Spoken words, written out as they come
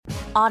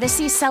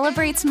Odyssey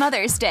celebrates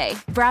Mother's Day,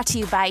 brought to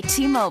you by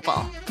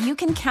T-Mobile. You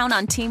can count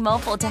on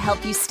T-Mobile to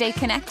help you stay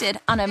connected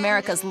on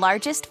America's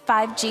largest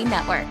 5G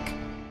network.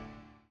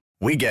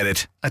 We get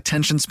it.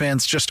 Attention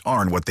spans just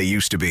aren't what they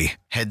used to be.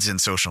 Heads in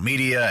social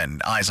media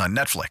and eyes on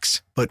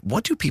Netflix. But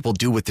what do people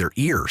do with their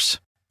ears?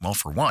 Well,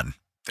 for one,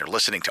 they're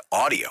listening to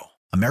audio.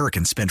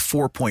 Americans spend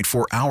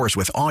 4.4 hours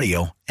with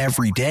audio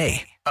every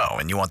day. Oh,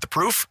 and you want the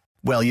proof?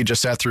 Well, you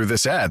just sat through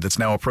this ad that's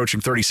now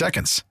approaching 30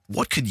 seconds.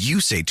 What could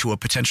you say to a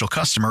potential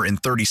customer in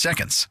 30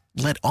 seconds?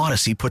 Let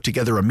Odyssey put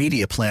together a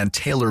media plan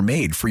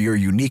tailor-made for your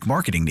unique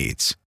marketing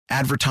needs.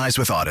 Advertise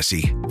with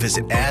Odyssey.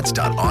 Visit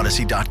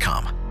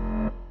ads.odyssey.com.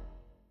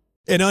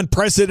 An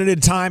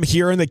unprecedented time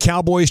here in the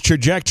Cowboys'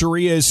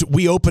 trajectory as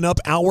we open up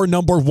hour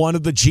number one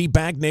of the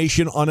G-Bag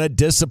Nation on a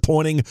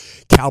disappointing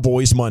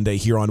Cowboys Monday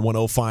here on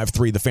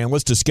 105.3 The Fan.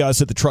 Let's discuss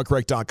it. The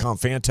truckwreck.com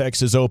fan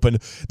text is open.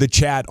 The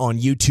chat on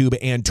YouTube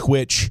and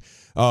Twitch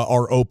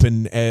are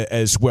open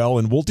as well,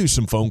 and we'll do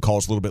some phone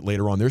calls a little bit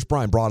later on. There's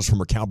Brian Broaddus,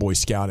 former Cowboys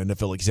scout,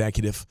 NFL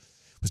executive,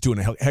 was doing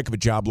a heck of a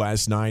job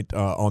last night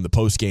on the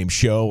postgame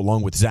show,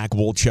 along with Zach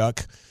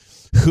Wolchuk,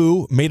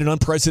 who made an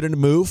unprecedented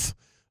move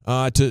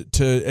to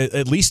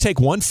at least take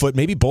 1 foot,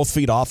 maybe both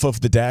feet off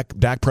of the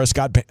Dak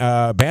Prescott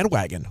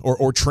bandwagon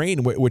or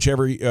train,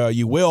 whichever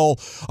you will.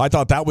 I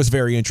thought that was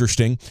very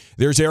interesting.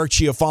 There's Eric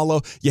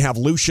Chiafalo. You have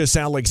Lucius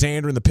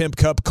Alexander in the Pimp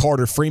Cup.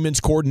 Carter Freeman's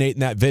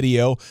coordinating that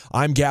video.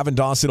 I'm Gavin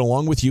Dawson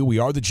along with you. We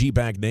are the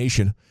G-Bag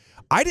Nation.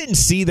 I didn't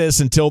see this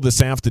until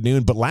this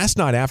afternoon, but last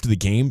night after the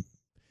game,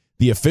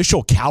 the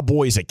official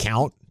Cowboys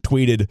account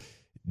tweeted,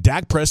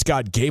 Dak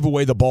Prescott gave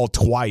away the ball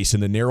twice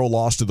in the narrow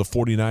loss to the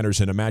 49ers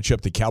in a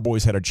matchup the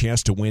Cowboys had a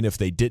chance to win if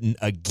they didn't,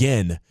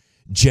 again,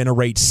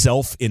 generate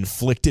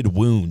self-inflicted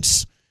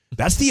wounds.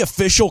 That's the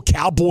official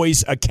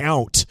Cowboys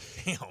account.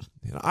 Damn.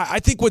 I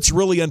think what's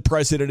really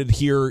unprecedented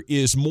here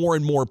is more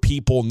and more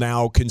people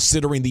now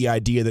considering the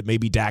idea that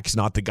maybe Dak's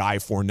not the guy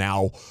for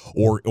now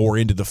or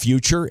into the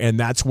future, and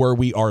that's where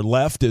we are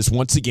left is,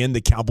 once again,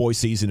 the Cowboy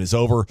season is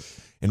over,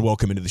 and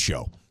welcome into the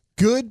show.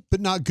 Good,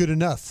 but not good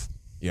enough.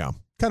 Yeah.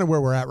 Kind of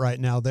where we're at right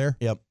now there.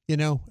 Yep. You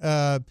know,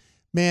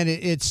 man,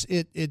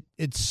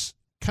 it's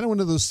kind of one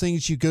of those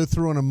things you go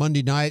through on a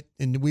Monday night,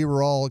 and we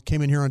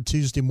came in here on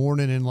Tuesday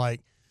morning and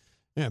like,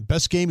 man,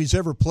 best game he's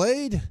ever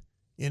played.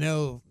 You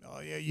know,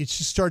 you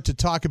just start to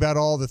talk about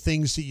all the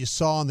things that you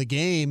saw in the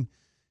game,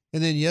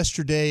 and then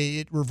yesterday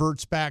it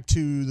reverts back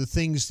to the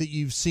things that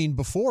you've seen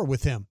before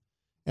with him.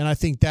 And I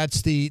think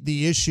that's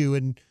the issue.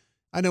 And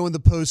I know in the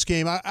post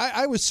game,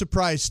 I was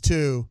surprised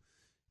too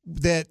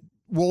that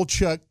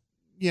Wolchuk,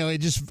 you know, I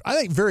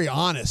think very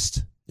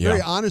honest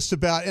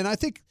about, and I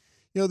think,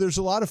 you know, there's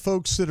a lot of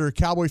folks that are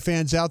Cowboy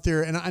fans out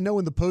there. And I know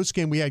in the post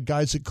game, we had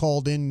gals that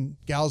called in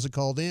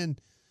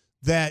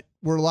that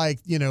were like,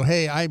 you know,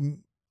 hey, I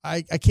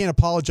can't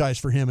apologize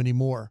for him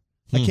anymore.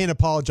 I can't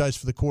apologize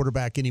for the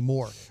quarterback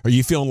anymore. Are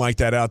you feeling like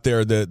that out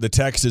there? The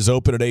text is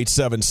open at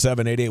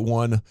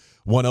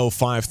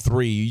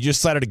 877-881-1053. You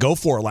just decided to go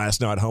for it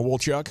last night, huh,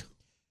 Wolchuk?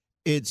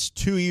 It's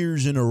 2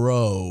 years in a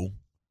row.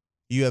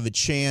 You have a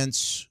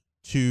chance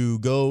to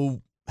go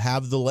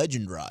have the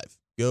legend drive,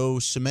 go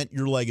cement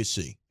your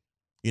legacy,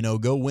 you know,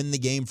 go win the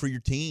game for your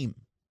team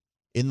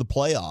in the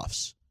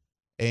playoffs,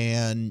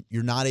 and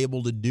you're not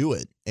able to do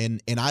it. And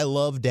I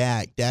love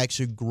Dak. Dak's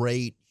a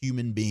great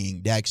human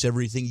being. Dak's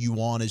everything you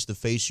want as the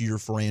face of your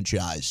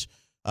franchise.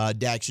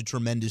 Dak's a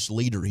tremendous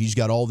leader. He's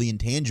got all the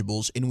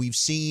intangibles, and we've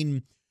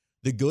seen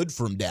the good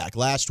from Dak.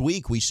 Last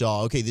week we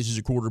saw, okay, this is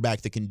a quarterback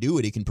that can do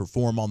it. He can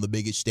perform on the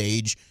biggest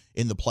stage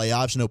in the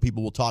playoffs. I know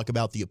people will talk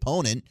about the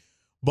opponent,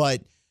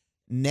 but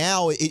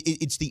now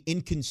it's the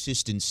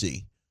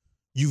inconsistency.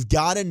 You've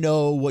got to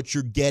know what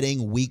you're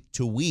getting week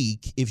to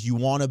week if you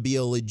want to be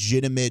a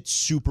legitimate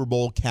Super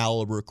Bowl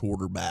caliber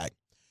quarterback.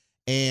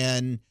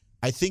 And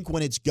I think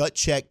when it's gut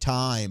check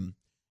time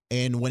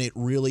and when it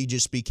really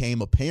just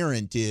became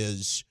apparent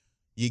is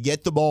you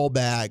get the ball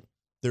back,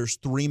 there's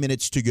 3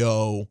 minutes to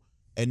go,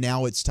 and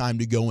now it's time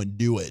to go and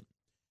do it.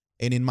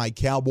 And in my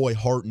Cowboy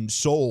heart and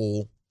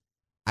soul,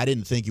 I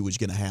didn't think it was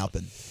going to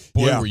happen.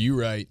 Boy, were you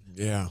right.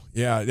 Yeah.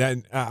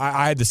 And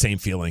I had the same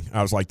feeling.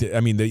 I was like,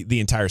 the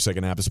entire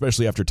second half,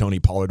 especially after Tony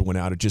Pollard went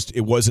out,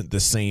 it wasn't the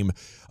same,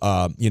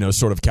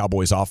 sort of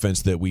Cowboys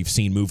offense that we've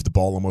seen move the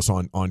ball almost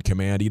on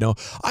command. You know,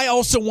 I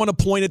also want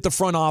to point at the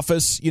front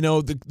office. You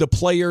know, the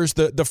players,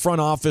 the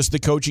front office, the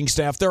coaching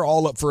staff, they're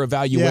all up for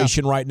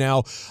evaluation right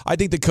now. I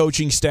think the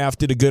coaching staff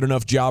did a good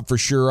enough job for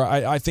sure.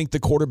 I think the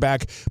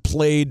quarterback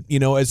played,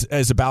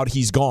 as about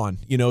he's gone,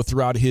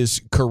 throughout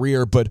his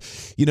career. But,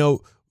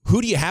 who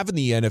do you have in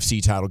the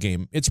NFC title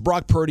game? It's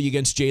Brock Purdy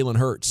against Jalen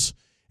Hurts,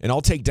 and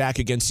I'll take Dak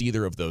against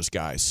either of those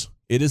guys.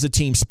 It is a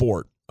team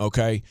sport,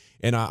 okay?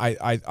 And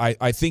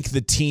I think the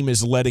team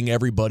is letting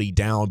everybody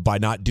down by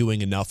not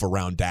doing enough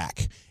around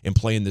Dak and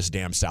playing this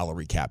damn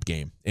salary cap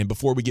game. And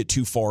before we get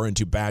too far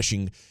into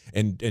bashing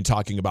and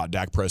talking about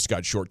Dak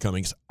Prescott's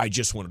shortcomings, I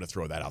just wanted to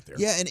throw that out there.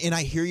 Yeah, and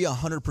I hear you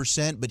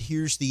 100%, but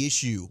here's the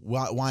issue,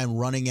 why I'm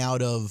running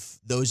out of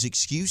those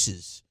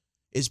excuses.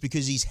 is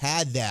because he's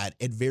had that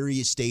at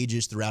various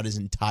stages throughout his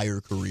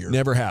entire career.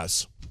 Never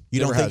has. You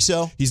Never don't think has.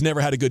 so? He's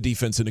never had a good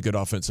defense and a good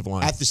offensive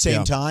line. At the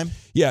same time?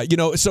 Yeah, you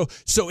know, so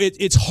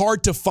it's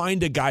hard to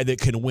find a guy that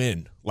can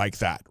win like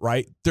that,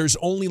 right? There's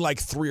only like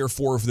 3 or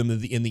 4 of them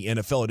in the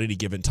NFL at any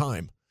given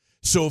time.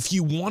 So if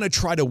you want to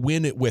try to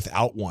win it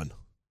without one,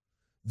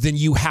 then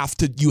you have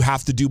to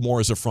do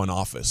more as a front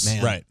office.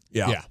 Man. Right.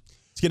 Yeah.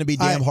 It's going to be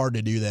damn hard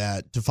to do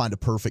that, to find a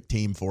perfect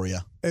team for you.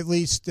 At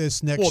least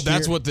this next year. Well,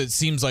 that's what it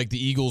seems like the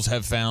Eagles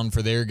have found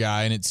for their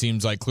guy, and it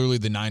seems like clearly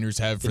the Niners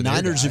have for The their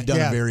Niners guy. have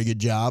done a very good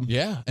job.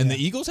 Yeah, and the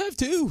Eagles have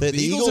too. The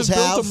Eagles have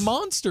built have a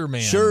monster,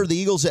 man. Sure, the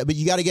Eagles have, but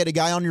you got to get a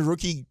guy on your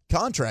rookie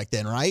contract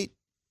then, right?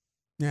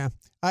 Yeah.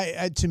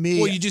 To me,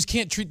 Well, you just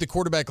can't treat the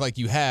quarterback like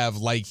you have,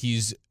 like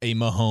he's a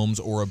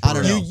Mahomes or a I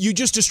don't Burrow. know. You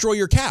just destroy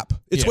your cap.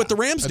 It's Yeah, what the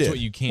Rams That's did. what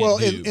you can't well,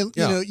 do. and you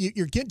know,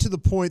 you're getting to the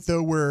point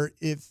though where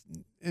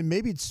and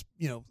maybe it's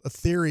a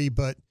theory,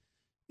 but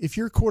if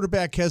your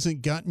quarterback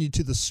hasn't gotten you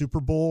to the Super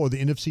Bowl or the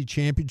NFC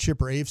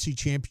Championship or AFC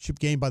Championship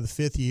game by the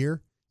 5th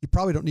year, you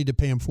probably don't need to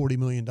pay him $40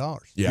 million. Yeah,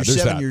 You're there's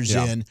 7 that. years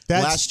Yeah. in.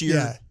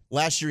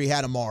 Last year he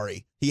had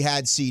Amari. He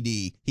had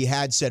CD. He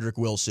had Cedric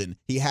Wilson.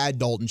 He had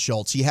Dalton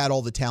Schultz. He had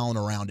all the talent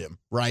around him,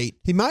 right?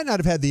 He might not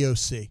have had the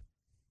OC.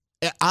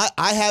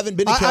 I haven't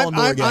been a Kellen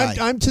Moore guy.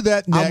 I'm to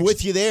that next. I'm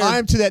with you there.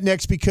 I'm to that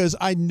next because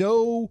I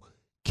know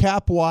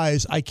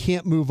cap-wise I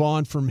can't move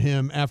on from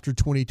him after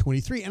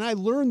 2023. And I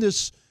learned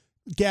this,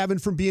 Gavin,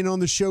 from being on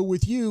the show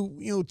with you,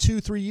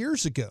 2-3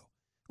 years ago.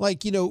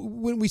 Like,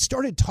 when we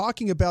started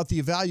talking about the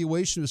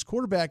evaluation of his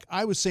quarterback,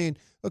 I was saying,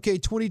 okay,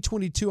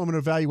 2022, I'm going to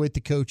evaluate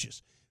the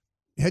coaches.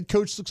 Head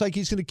coach looks like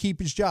he's going to keep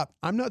his job.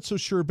 I'm not so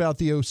sure about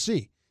the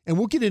OC. And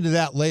we'll get into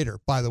that later,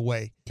 by the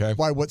way,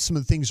 what some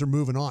of the things are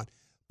moving on.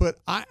 But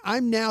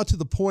I'm now to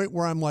the point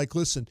where I'm like,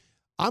 listen,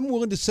 I'm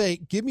willing to say,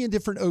 give me a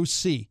different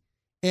OC.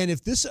 And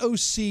if this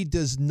OC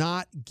does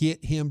not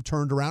get him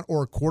turned around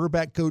or a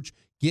quarterback coach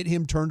get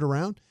him turned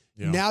around,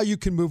 now you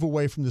can move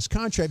away from this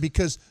contract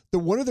because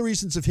one of the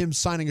reasons of him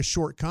signing a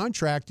short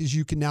contract is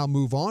you can now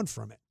move on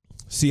from it.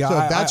 See, So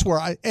that's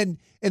where and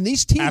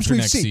these teams After we've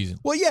next seen. season.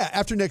 Well, yeah,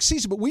 after next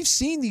season, but we've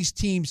seen these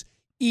teams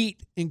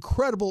eat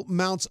incredible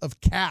amounts of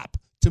cap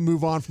to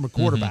move on from a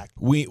quarterback.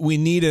 We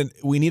need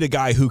a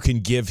guy who can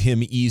give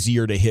him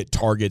easier to hit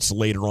targets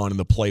later on in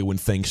the play when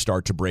things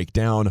start to break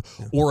down,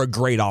 or a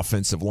great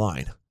offensive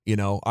line.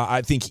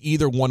 I think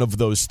either one of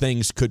those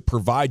things could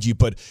provide you,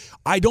 but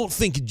I don't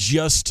think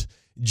just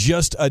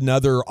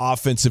another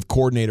offensive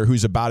coordinator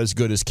who's about as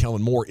good as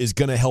Kellen Moore is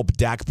going to help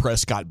Dak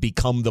Prescott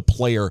become the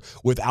player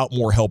without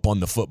more help on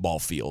the football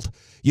field.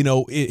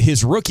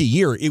 His rookie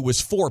year, it was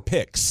 4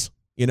 picks,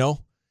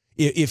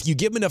 If you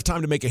give him enough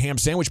time to make a ham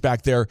sandwich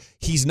back there,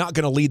 he's not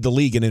going to lead the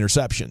league in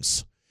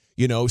interceptions.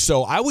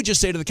 So I would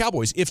just say to the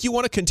Cowboys, if you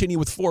want to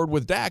continue forward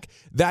with Dak,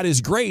 that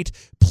is great.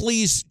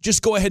 Please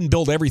just go ahead and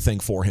build everything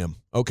for him,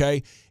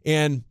 okay?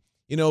 And,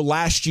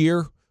 last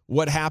year,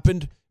 what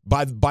happened?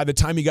 By the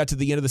time you got to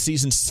the end of the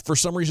season, for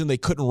some reason, they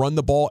couldn't run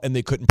the ball and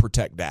they couldn't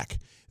protect Dak.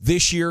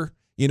 This year,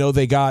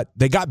 they got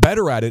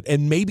better at it,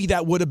 and maybe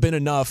that would have been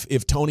enough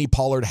if Tony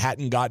Pollard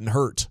hadn't gotten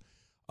hurt.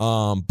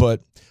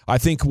 But I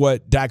think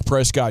what Dak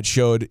Prescott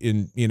showed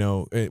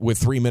with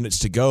 3 minutes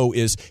to go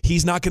is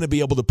he's not going to be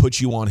able to put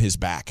you on his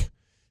back.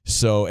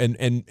 So,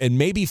 and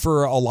maybe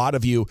for a lot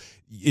of you,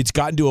 it's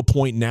gotten to a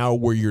point now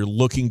where you're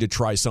looking to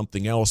try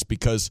something else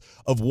because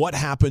of what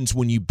happens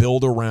when you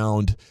build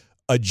around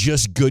a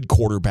just good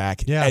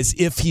quarterback as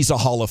if he's a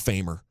Hall of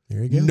Famer.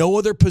 There you go. No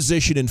other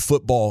position in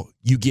football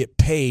you get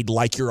paid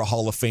like you're a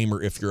Hall of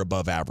Famer if you're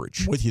above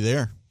average. With you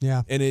there.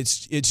 Yeah. And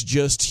it's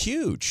just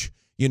huge,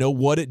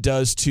 what it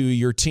does to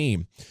your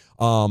team.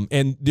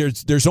 And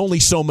there's only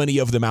so many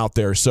of them out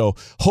there. So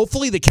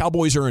hopefully the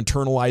Cowboys are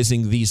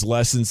internalizing these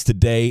lessons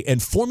today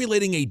and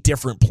formulating a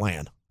different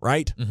plan,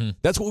 right? Mm-hmm.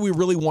 That's what we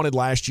really wanted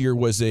last year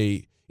was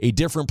a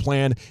different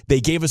plan. They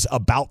gave us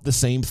about the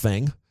same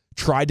thing,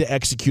 tried to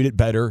execute it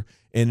better,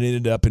 and it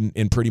ended up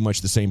in pretty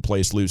much the same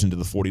place, losing to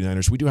the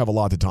 49ers. We do have a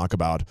lot to talk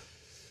about.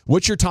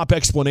 What's your top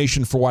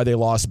explanation for why they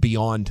lost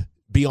beyond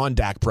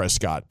Dak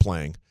Prescott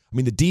playing? I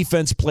mean, the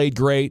defense played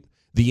great.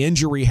 The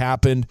injury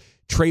happened.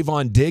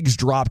 Trayvon Diggs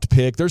dropped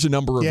pick. There's a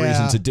number of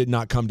reasons it did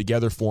not come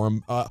together for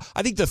him.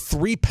 I think the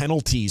 3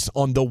 penalties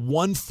on the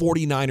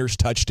 49ers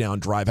touchdown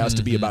drive has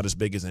to be about as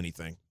big as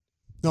anything.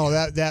 No,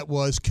 that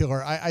was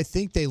killer. I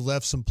think they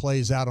left some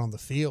plays out on the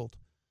field.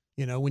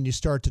 When you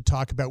start to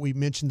talk about, we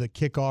mentioned the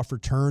kickoff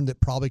return that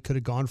probably could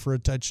have gone for a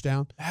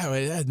touchdown.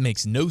 That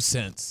makes no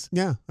sense.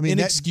 Yeah. I mean,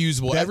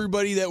 inexcusable.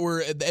 Everybody's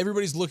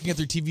looking at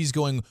their TVs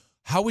going,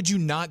 how would you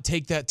not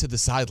take that to the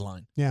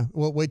sideline? Yeah.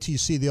 Well, wait till you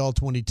see the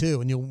all-22,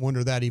 and you'll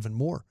wonder that even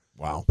more.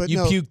 Wow. But you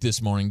puked this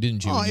morning,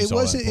 didn't you? Oh, when you it saw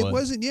wasn't. that play? It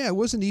wasn't. Yeah, it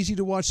wasn't easy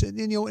to watch. And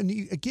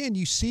again,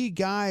 you see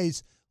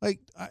guys like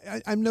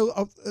I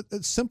know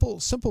a simple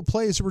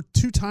plays. There were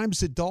 2 times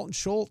that Dalton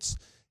Schultz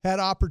had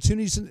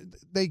opportunities, and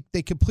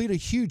they complete a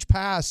huge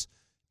pass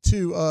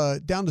to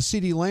down to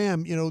CeeDee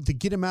Lamb, to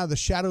get him out of the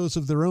shadows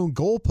of their own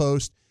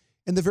goalpost.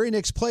 And the very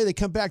next play, they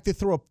come back, they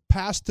throw a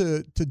pass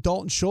to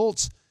Dalton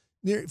Schultz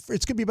it's going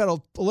to be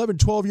about a 11,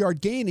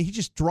 12-yard gain, and he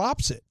just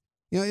drops it.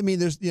 I mean,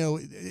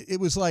 it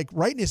was like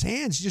right in his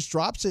hands. He just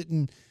drops it,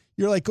 and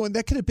you're like going,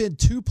 that could have been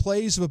 2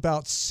 plays of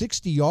about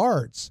 60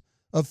 yards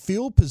of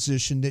field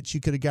position that you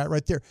could have got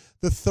right there.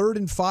 The 3rd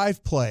and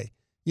 5 play,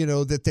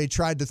 that they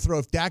tried to throw.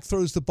 If Dak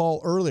throws the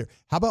ball earlier,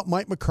 how about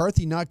Mike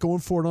McCarthy not going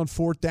for it on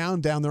 4th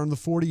down there on the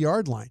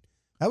 40-yard line?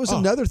 That was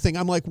another thing.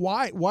 I'm like,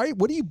 why?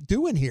 What are you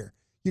doing here?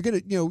 You're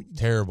going to,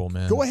 terrible,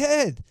 man. Go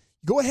ahead.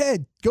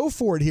 Go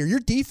for it here. Your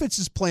defense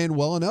is playing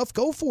well enough.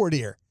 Go for it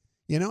here.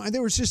 And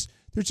there's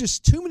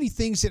just too many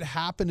things that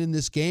happen in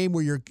this game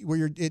where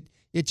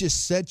it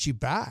just sets you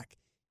back.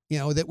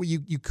 That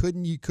you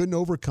couldn't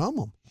overcome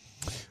them.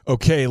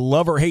 Okay,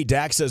 love or hate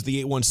Dak, says the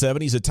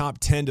 817. He's a top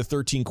 10 to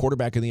 13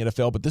 quarterback in the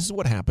NFL, but this is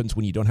what happens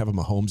when you don't have a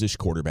Mahomes-ish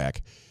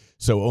quarterback.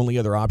 So only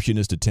other option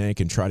is to tank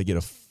and try to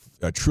get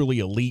a truly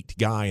elite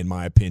guy, in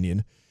my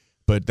opinion.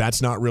 But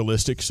that's not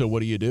realistic, so what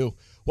do you do?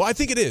 Well, I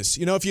think it is.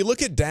 If you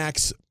look at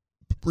Dak's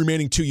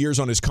remaining 2 years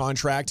on his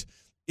contract,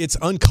 it's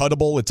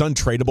uncuttable, it's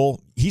untradeable.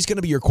 He's going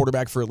to be your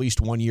quarterback for at least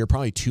 1 year,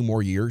 probably 2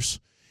 more years.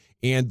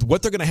 And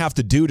what they're going to have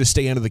to do to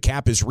stay under the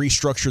cap is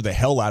restructure the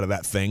hell out of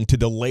that thing to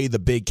delay the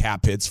big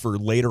cap hits for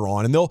later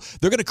on. And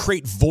they're going to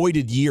create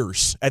voided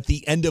years at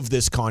the end of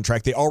this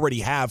contract. They already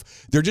have.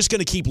 They're just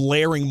going to keep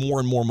layering more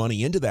and more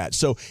money into that.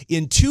 So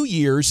in 2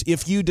 years,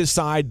 if you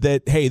decide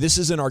that, hey, this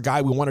isn't our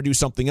guy, we want to do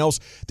something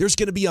else, there's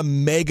going to be a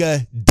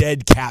mega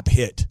dead cap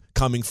hit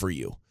coming for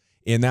you.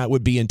 And that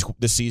would be in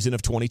the season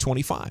of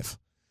 2025.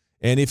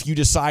 And if you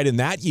decide in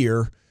that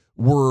year,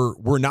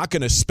 we're not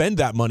going to spend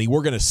that money,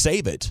 we're going to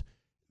save it,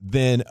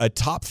 then a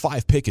top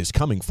 5 pick is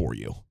coming for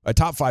you. A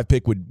top 5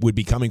 pick would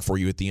be coming for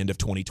you at the end of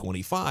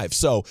 2025.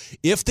 So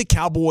if the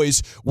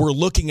Cowboys were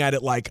looking at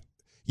it like,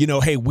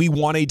 hey, we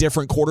want a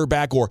different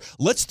quarterback, or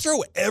let's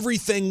throw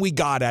everything we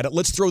got at it.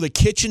 Let's throw the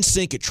kitchen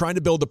sink at trying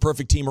to build the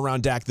perfect team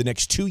around Dak the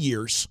next 2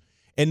 years.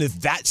 And if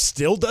that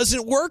still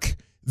doesn't work,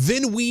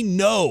 then we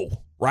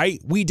know,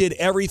 right? We did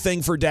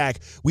everything for Dak.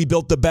 We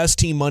built the best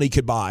team money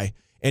could buy.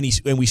 And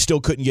we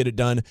still couldn't get it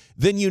done,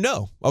 then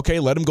okay,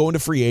 let him go into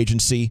free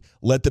agency,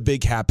 let the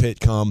big cap hit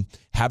come,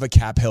 have a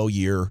cap hell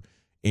year,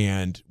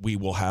 and we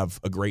will have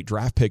a great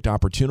draft pick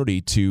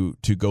opportunity to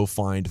go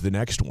find the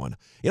next one.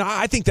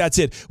 I think that's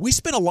it. We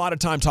spent a lot of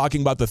time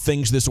talking about the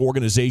things this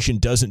organization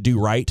doesn't do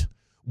right.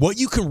 What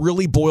you can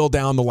really boil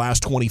down the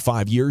last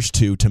 25 years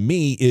to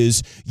me,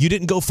 is you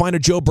didn't go find a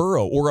Joe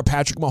Burrow or a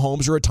Patrick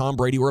Mahomes or a Tom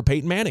Brady or a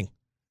Peyton Manning,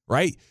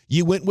 right?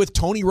 You went with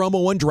Tony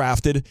Romo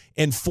undrafted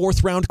and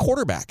 4th-round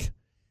quarterback.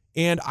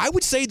 And I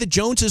would say the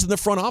Joneses in the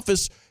front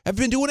office have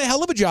been doing a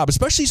hell of a job,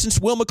 especially since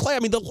Will McClay. I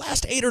mean, the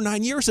last 8 or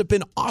 9 years have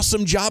been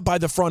awesome job by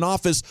the front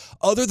office,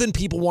 other than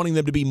people wanting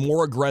them to be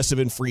more aggressive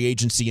in free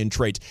agency and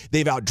trades.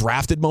 They've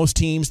outdrafted most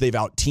teams. They've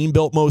out-team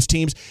built most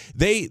teams.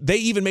 They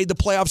even made the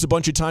playoffs a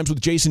bunch of times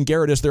with Jason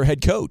Garrett as their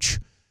head coach.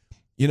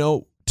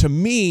 To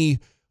me,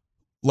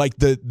 like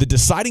the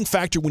deciding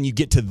factor when you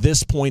get to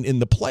this point in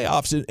the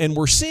playoffs, and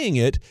we're seeing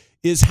it,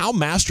 is how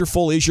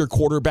masterful is your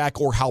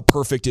quarterback or how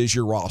perfect is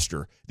your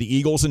roster. The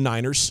Eagles and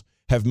Niners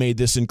have made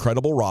this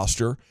incredible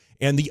roster,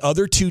 and the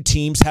other 2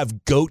 teams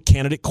have GOAT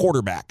candidate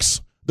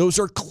quarterbacks. Those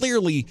are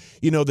clearly,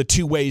 the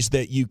 2 ways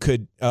that you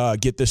could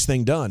get this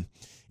thing done.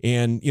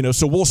 And,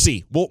 so we'll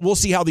see. We'll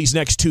see how these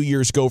next 2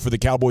 years go for the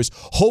Cowboys.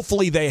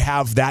 Hopefully they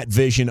have that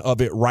vision of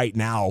it right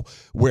now,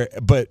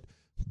 but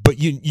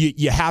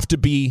you have to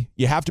be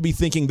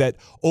thinking that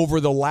over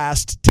the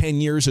last 10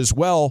 years as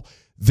well,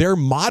 their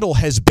model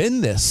has been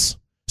this.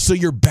 So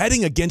you're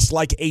betting against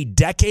like a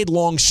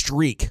decade-long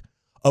streak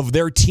of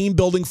their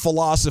team-building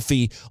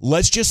philosophy.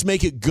 Let's just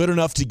make it good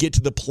enough to get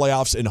to the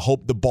playoffs and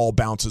hope the ball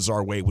bounces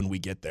our way when we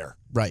get there.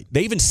 Right.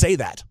 They even say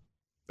that.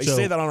 They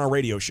say that on our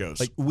radio shows.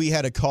 Like, we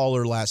had a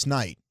caller last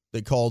night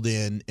that called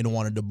in and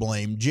wanted to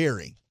blame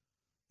Jerry.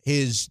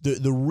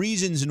 The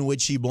reasons in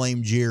which he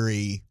blamed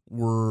Jerry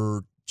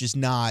were just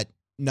not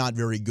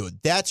very good.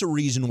 That's a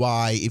reason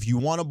why, if you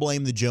want to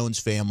blame the Jones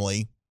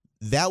family,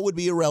 that would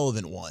be a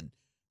relevant one.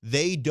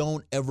 They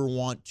don't ever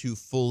want to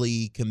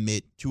fully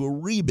commit to a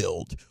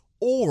rebuild,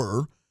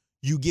 or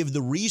you give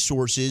the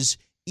resources,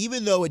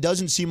 even though it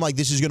doesn't seem like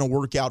this is going to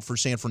work out for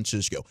San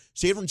Francisco.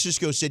 San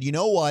Francisco said, you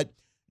know what?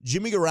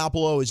 Jimmy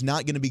Garoppolo is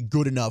not going to be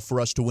good enough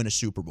for us to win a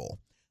Super Bowl.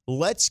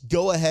 Let's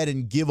go ahead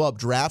and give up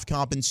draft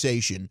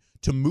compensation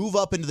to move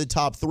up into the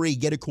top 3,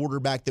 get a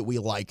quarterback that we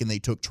like, and they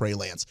took Trey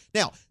Lance.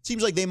 Now, it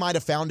seems like they might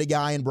have found a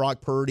guy in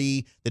Brock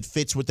Purdy that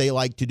fits what they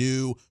like to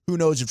do. Who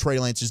knows if Trey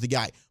Lance is the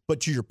guy?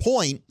 But to your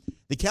point,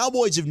 the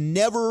Cowboys have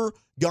never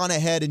gone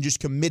ahead and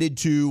just committed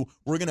to,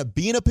 we're going to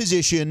be in a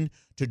position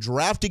to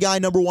draft a guy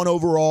number 1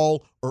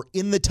 overall or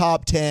in the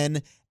top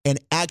 10 and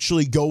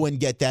actually go and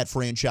get that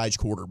franchise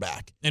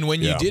quarterback. And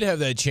when you did have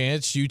that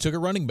chance, you took a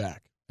running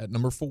back at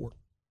number 4.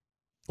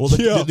 Well,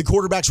 the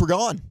quarterbacks were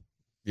gone.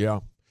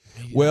 Yeah.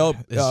 Well,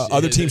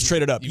 other teams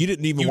traded up. You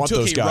didn't even want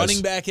those guys. You took a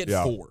running back at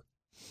 4.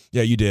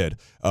 Yeah, you did.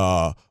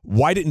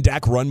 Why didn't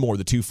Dak run more,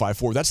 the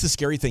 2.54? That's the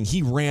scary thing.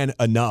 He ran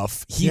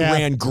enough. He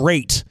ran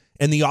great,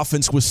 and the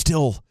offense was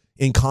still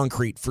in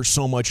concrete for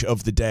so much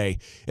of the day,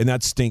 and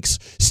that stinks.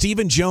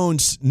 Stephen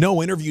Jones,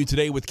 no interview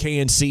today with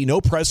KNC,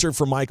 no presser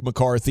for Mike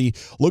McCarthy.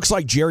 Looks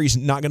like Jerry's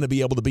not going to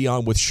be able to be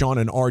on with Sean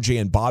and RJ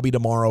and Bobby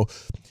tomorrow.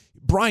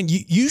 Brian,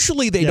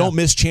 usually they don't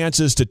miss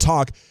chances to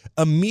talk.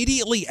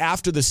 Immediately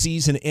after the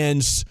season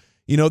ends,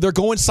 they're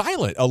going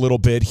silent a little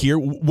bit here.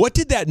 What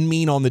did that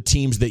mean on the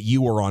teams that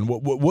you were on?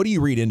 What do you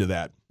read into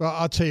that? Well,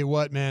 I'll tell you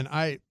what, man.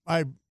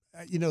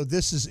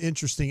 This is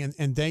interesting,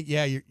 and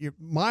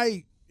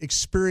my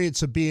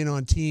experience of being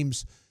on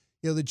teams.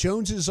 The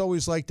Joneses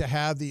always like to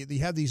have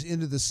these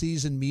end of the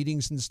season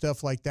meetings and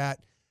stuff like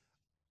that.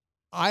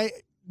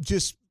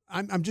 It's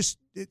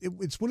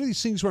one of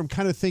these things where I'm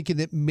kind of thinking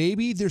that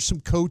maybe there's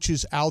some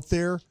coaches out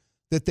there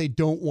that they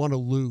don't want to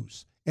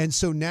lose. And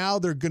so now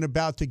they're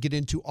about to get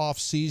into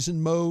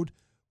off-season mode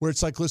where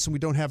it's like, listen, we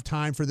don't have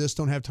time for this,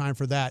 don't have time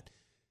for that.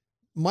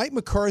 Mike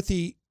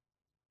McCarthy,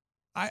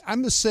 I'm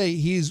going to say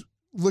he's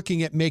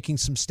looking at making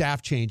some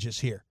staff changes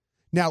here.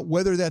 Now,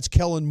 whether that's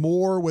Kellen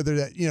Moore, whether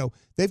that,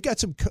 they've got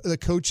some the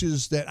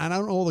coaches that, and I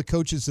don't know all the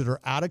coaches that are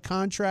out of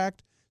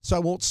contract, so I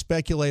won't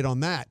speculate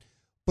on that.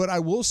 But I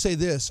will say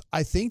this.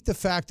 I think the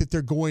fact that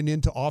they're going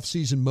into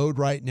off-season mode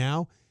right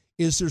now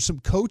is there's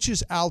some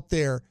coaches out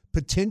there,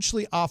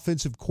 potentially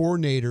offensive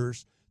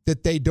coordinators,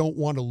 that they don't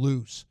want to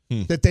lose,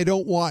 that they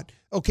don't want.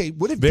 Okay,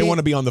 what if they want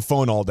to be on the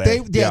phone all day?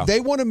 They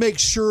want to make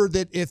sure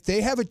that if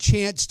they have a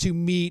chance to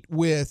meet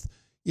with,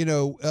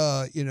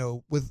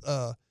 with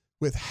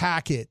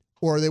Hackett,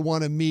 or they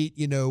want to meet,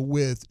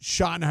 with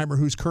Schottenheimer,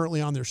 who's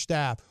currently on their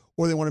staff,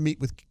 or they want to meet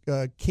with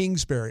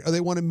Kingsbury, or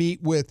they want to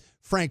meet with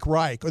Frank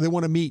Reich, or they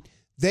want to meet.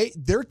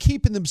 They're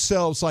keeping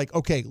themselves like,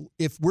 okay,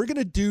 if we're going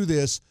to do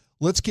this,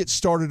 let's get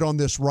started on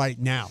this right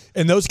now.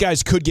 And those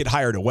guys could get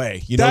hired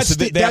away. They have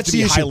to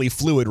be highly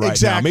fluid right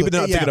now. Maybe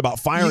they're not thinking about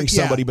firing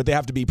somebody, but they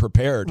have to be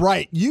prepared.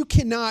 Right. You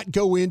cannot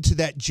go into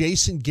that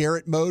Jason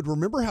Garrett mode.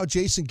 Remember how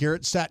Jason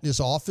Garrett sat in his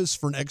office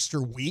for an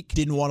extra week?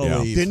 Didn't want to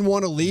leave. Didn't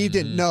want to leave.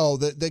 Didn't know.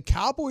 The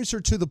Cowboys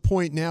are to the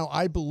point now,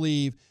 I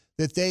believe,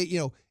 that they,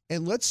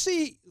 and let's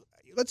see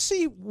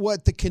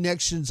what the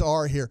connections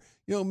are here.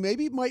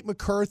 Maybe Mike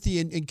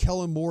McCarthy and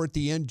Kellen Moore at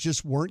the end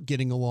just weren't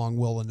getting along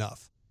well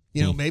enough.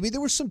 Maybe there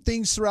were some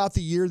things throughout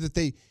the year that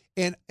they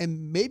and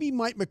maybe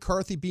Mike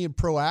McCarthy being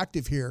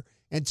proactive here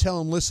and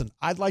telling him, listen,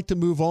 I'd like to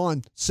move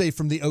on, say,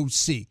 from the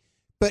OC.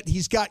 But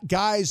he's got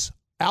guys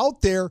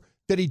out there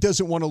that he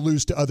doesn't want to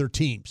lose to other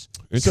teams.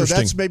 So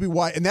that's maybe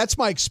why. And that's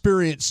my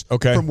experience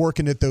from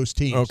working at those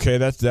teams. Okay,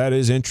 that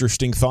is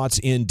interesting thoughts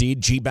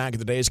indeed. G-Bag of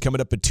the Day is coming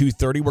up at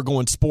 2:30. We're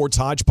going sports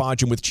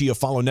hodgepodge and with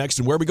Chiafalo next.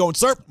 And where are we going,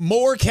 sir?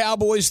 More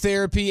Cowboys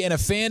therapy, and a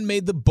fan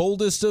made the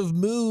boldest of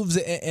moves,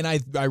 and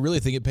I really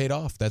think it paid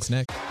off. That's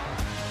next.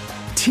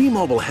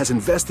 T-Mobile has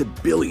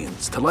invested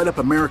billions to light up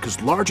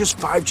America's largest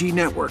 5G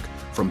network,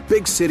 from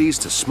big cities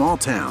to small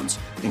towns,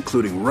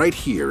 including right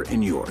here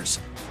in yours.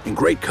 And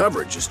great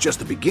coverage is just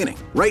the beginning.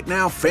 Right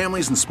now,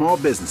 families and small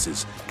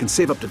businesses can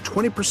save up to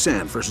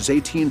 20% versus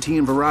AT&T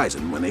and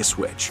Verizon when they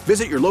switch.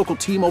 Visit your local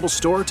T-Mobile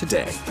store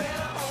today.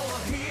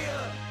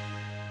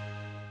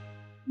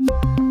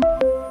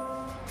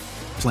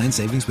 Plan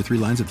savings with 3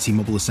 lines of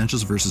T-Mobile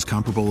Essentials versus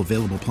comparable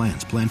available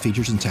plans. Plan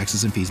features and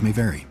taxes and fees may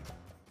vary.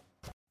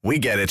 We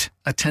get it.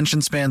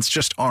 Attention spans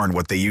just aren't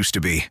what they used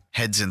to be.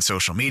 Heads in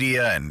social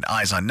media and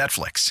eyes on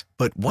Netflix.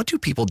 But what do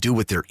people do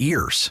with their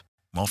ears?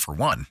 Well, for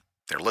one,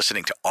 they're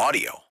listening to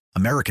audio.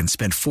 Americans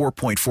spend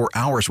 4.4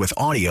 hours with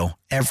audio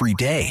every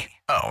day.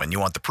 Oh, and you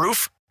want the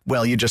proof?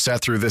 Well, you just sat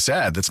through this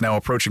ad that's now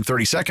approaching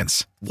 30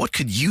 seconds. What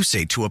could you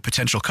say to a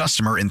potential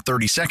customer in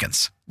 30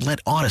 seconds? Let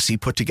Odyssey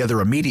put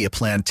together a media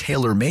plan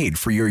tailor-made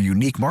for your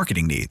unique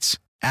marketing needs.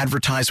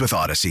 Advertise with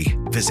Odyssey.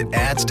 Visit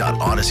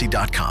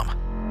ads.odyssey.com.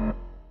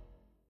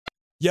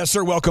 Yes,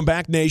 sir. Welcome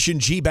back, Nation.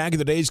 G-Bag of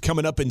the Day is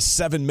coming up in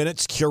 7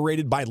 minutes,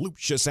 curated by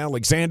Lucius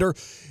Alexander.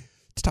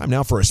 It's time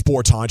now for a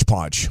sports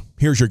hodgepodge.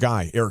 Here's your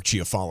guy, Eric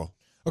Chiafalo.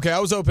 Okay, I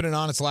was open and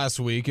honest last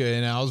week,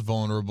 and I was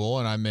vulnerable,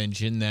 and I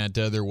mentioned that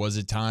there was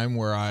a time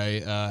where I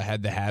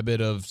had the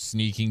habit of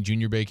sneaking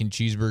junior bacon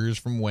cheeseburgers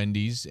from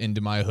Wendy's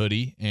into my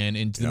hoodie and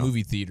into the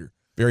movie theater.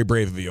 Very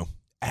brave of you.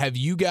 Have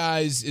you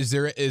guys, is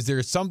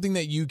there something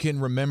that you can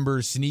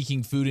remember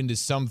sneaking food into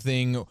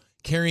something,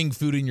 carrying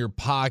food in your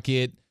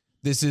pocket?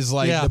 This is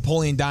like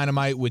Napoleon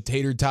Dynamite with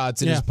tater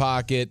tots in his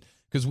pocket,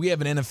 because we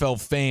have an NFL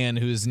fan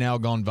who has now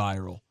gone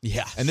viral.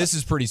 Yeah. And this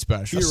is pretty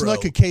special. I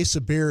snuck a case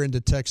of beer into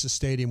Texas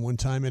Stadium one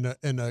time in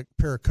a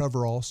pair of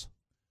coveralls.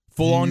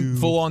 Full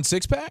on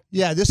six pack?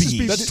 Yeah,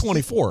 that's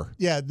 24.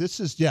 Yeah, this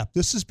is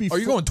before. Are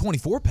you going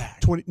 24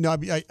 pack? 20. No,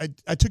 I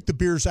took the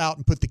beers out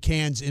and put the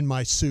cans in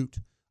my suit.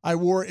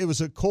 It was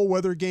a cold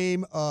weather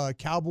game,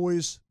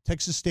 Cowboys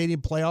Texas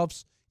Stadium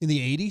playoffs in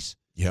the 80s.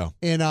 Yeah.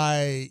 And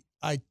I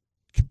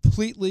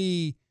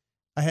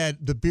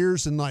had the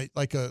beers in like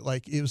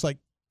it was like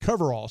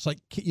coveralls, like,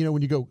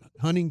 when you go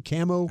hunting,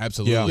 camo.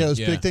 Absolutely. Yeah, those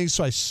big things.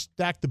 So I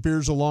stacked the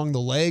beers along the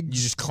legs.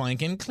 You just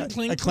clanking,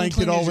 I clanked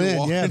it all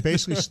in. Yeah,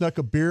 basically snuck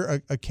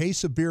a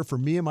case of beer for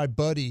me and my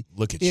buddy.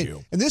 Look at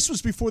you. And this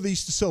was before they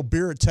used to sell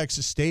beer at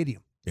Texas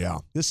Stadium. Yeah.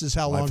 This is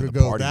how Life long of the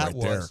ago party that right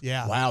was. there.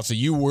 Yeah. Wow. So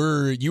you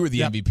were the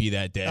Yep. MVP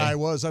that day. I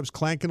was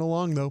clanking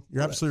along, though.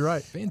 You're absolutely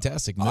right.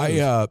 Fantastic move.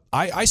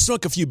 I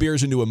snuck a few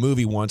beers into a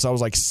movie once. I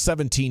was like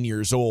 17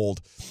 years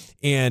old,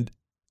 and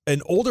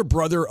an older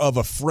brother of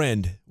a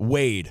friend,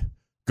 Wade,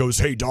 goes,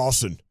 "Hey,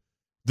 Dawson,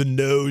 the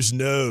nose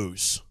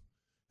knows."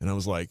 And I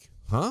was like,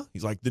 huh?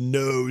 He's like, "The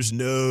nose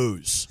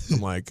knows." I'm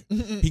like,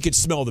 he could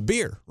smell the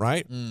beer,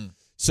 right?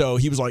 So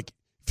he was like,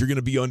 "If you're going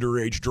to be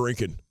underage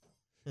drinking,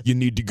 you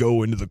need to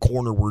go into the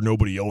corner where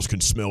nobody else can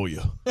smell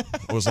you."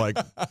 I was like,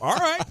 all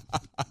right.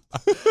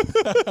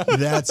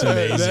 That's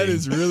amazing. That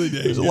is really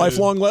dangerous. It was a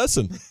lifelong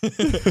lesson.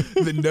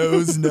 The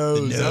nose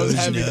knows. The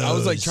nose I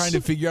was like knows. trying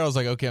to figure out. I was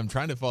like, okay, I'm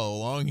trying to follow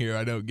along here.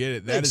 I don't get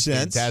it. That Makes is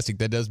sense. fantastic.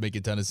 That does make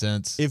a ton of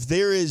sense. If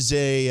there is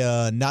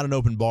a not an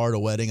open bar at a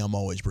wedding, I'm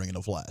always bringing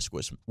a flask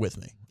with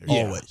me.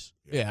 Yeah. Always.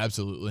 Yeah,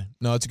 absolutely.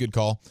 No, it's a good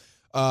call.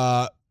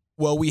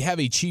 Well, we have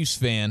a Chiefs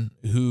fan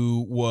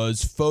who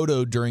was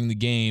photoed during the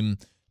game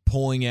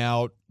pulling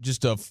out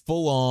just a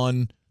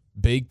full-on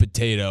baked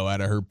potato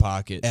out of her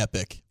pocket.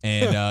 Epic.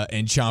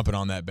 And chomping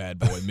on that bad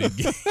boy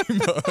mid-game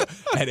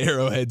at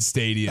Arrowhead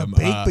Stadium. A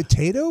baked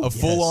potato? A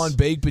full-on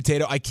baked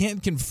potato. I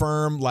can't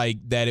confirm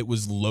that it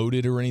was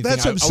loaded or anything.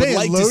 That's what I'm saying,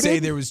 I would like loaded? to say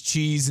there was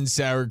cheese and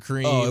sour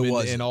cream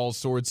and all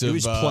sorts of It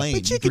was plain.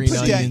 But you could green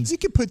put that. onions. You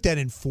could put that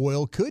in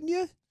foil, couldn't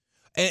you?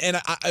 And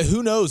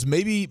who knows?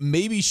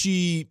 Maybe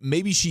she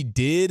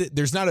did.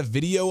 There's not a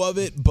video of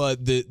it,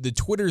 but the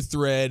Twitter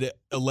thread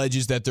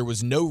alleges that there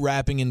was no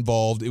wrapping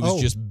involved. It was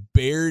just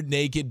bare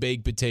naked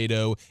baked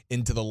potato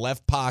into the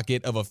left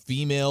pocket of a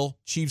female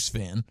Chiefs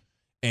fan,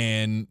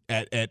 and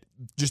at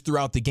just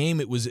throughout the game,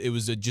 it was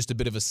just a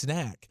bit of a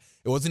snack.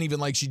 It wasn't even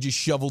like she just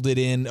shoveled it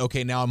in.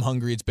 Okay, now I'm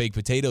hungry. It's baked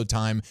potato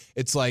time.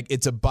 It's like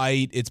it's a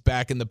bite. It's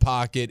back in the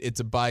pocket. It's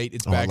a bite.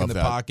 It's back in the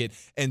pocket.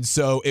 And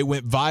so it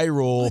went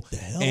viral. What the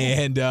hell?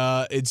 And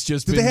it's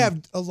just Did they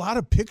have a lot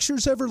of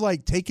pictures of her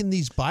like taking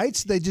these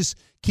bites? They just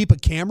keep a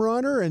camera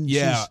on her and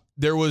Yeah,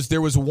 there was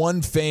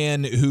one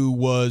fan who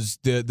was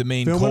the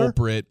main Filming her?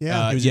 culprit.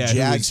 Yeah. He was a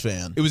Jags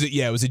fan. It was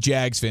a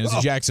Jags fan. It was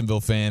a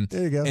Jacksonville fan.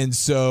 There you go. And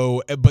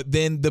so, but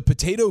then the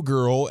Potato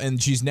Girl,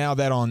 and she's now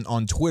that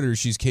on Twitter.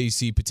 She's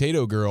KC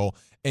Potato Girl.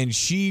 And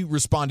she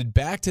responded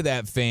back to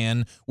that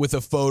fan with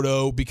a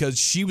photo because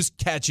she was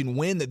catching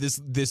wind that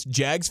this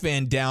Jags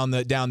fan down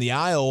the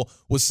aisle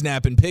was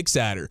snapping pics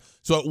at her.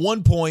 So at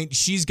one point,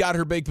 she's got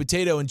her baked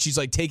potato and she's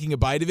like taking a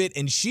bite of it,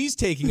 and she's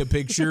taking a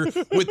picture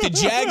with the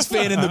Jags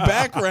fan in the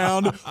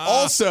background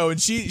also. And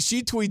she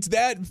tweets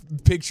that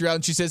picture out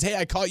and she says, "Hey,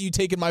 I caught you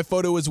taking my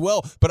photo as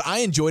well, but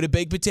I enjoyed a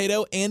baked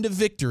potato and a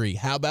victory.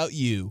 How about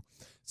you?"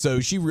 So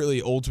she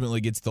really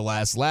ultimately gets the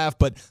last laugh,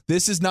 but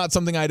this is not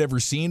something I'd ever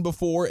seen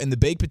before. And the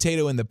baked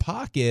potato in the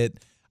pocket,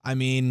 I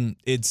mean,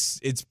 it's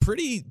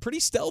pretty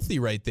stealthy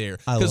right there.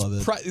 I love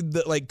it.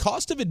 The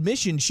cost of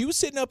admission, she was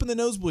sitting up in the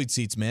nosebleed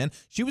seats, man.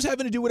 She was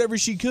having to do whatever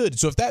she could.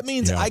 So if that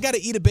means I got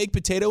to eat a baked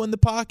potato in the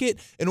pocket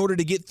in order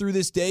to get through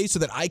this day so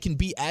that I can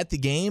be at the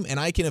game and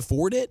I can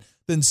afford it,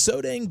 then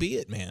so dang be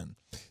it, man.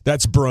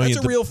 That's brilliant.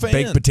 That's a real fan.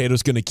 Baked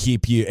potato's going to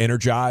keep you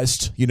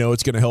energized. You know,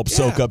 it's going to help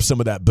soak up some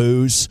of that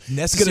booze.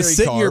 Necessary it's going to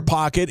sit in your carb.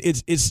 pocket.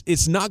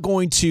 It's not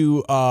going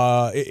to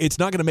it's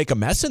not going to make a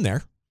mess in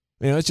there.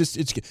 You know,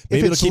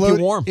 maybe it'll keep you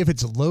warm. If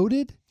it's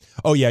loaded.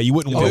 Oh yeah, you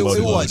wouldn't want it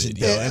loaded. wasn't.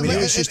 Yo. I mean, it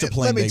was just a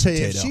plain Let me baked tell you,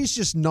 potato. if she's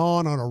just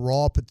gnawing on a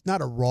raw, but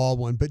not a raw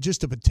one, but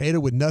just a potato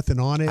with nothing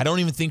on it. I don't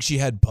even think she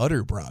had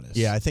butter, Broadus.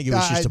 Yeah, I think it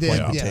was just a plain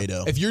yeah.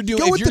 potato. If you're doing,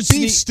 Go if with you're the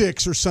beef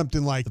sticks or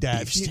something like that.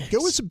 beef sticks.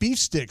 Go with some beef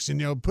sticks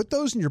and put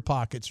those in your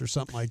pockets or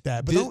something like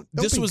that. But don't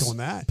this be was doing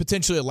that.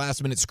 potentially a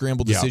last minute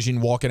scramble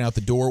decision walking out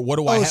the door. What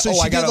do I Oh, have? so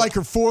I she got did like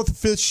her fourth,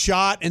 fifth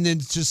shot, and then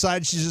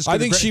decided she's just. I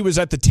think she was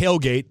at the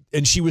tailgate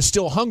and she was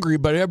still hungry,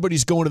 but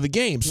everybody's going to the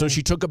game, so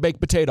she took a baked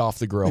potato off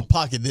the grill.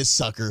 Pocket this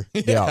sucker.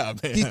 Yeah.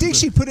 Do you think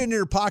she put it in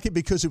her pocket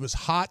because it was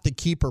hot to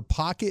keep her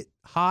pocket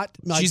hot?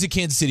 She's a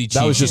Kansas City Chief.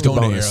 That was just She's a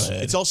going to bonus.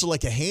 Arrowhead. It's also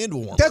like a hand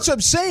warmer. That's what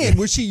I'm saying.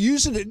 Was she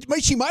using it?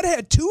 She might have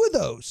had two of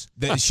those.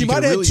 She might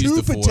could have really had use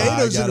two the foil.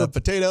 potatoes I in got her. a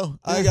potato.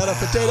 I got a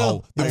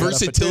potato. The I got a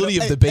versatility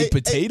potato. of the baked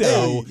Hey,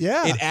 potato,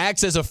 yeah. it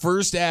acts as a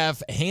first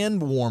half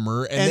hand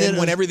warmer, and And then then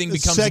when a everything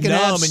becomes second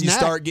half numb and you snack.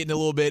 start getting a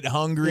little bit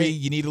hungry, Yeah.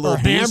 you need a Or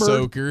little beer hammered.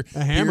 soaker.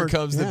 A hammered, Here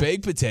comes the yeah.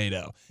 baked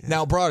potato.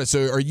 Now, Broadus,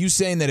 so are you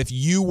saying that if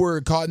you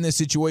were caught in this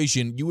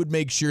situation, you would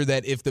make sure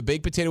that if the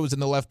baked potato was in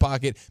the left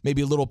pocket,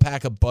 maybe a little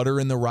pack of butter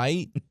in the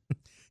right?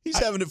 He's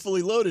having it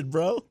fully loaded,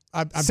 bro.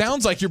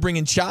 Sounds like you're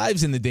bringing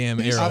chives in the damn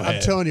Arrowhead.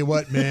 I'm telling you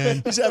what,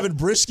 man. He's having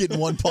brisket in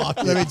one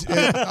pocket.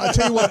 I'll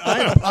tell you what.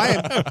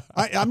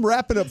 I'm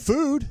wrapping up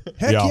food.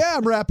 Heck Yeah. yeah,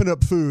 I'm wrapping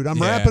up food. I'm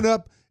Yeah. wrapping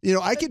up.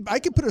 I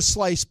could put a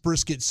sliced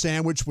brisket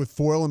sandwich with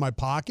foil in my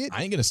pocket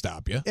I ain't gonna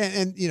stop you.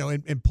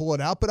 and pull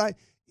it out. But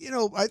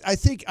I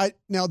think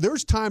now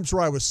there's times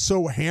where I was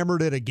so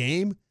hammered at a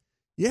game.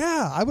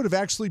 Yeah, I would have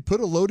actually put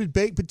a loaded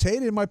baked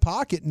potato in my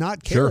pocket,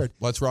 not cared.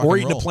 Let's rock Or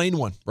and eating a roll. plain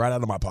one right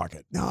out of my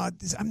pocket. No,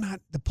 I'm not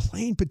the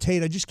plain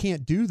potato. I just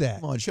can't do that.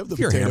 Come on, shove the If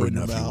you're potato hammered in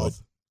your enough, you would.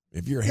 mouth.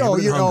 If you're hammered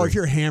and If hungry,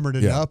 you're hammered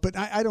Yeah. enough, but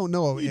I don't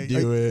know. You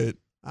do it.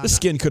 the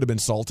skin could have been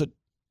salted.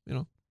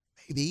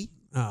 Maybe.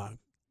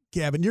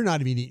 Gavin, you're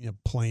not even eating a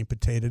plain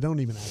potato. Don't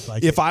even act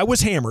like If I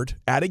was hammered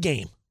at a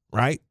game,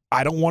 right,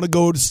 I don't want to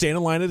go to stand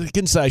in line at a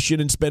concession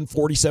and spend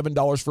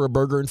 $47 for a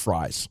burger and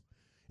fries.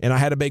 And I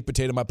had a baked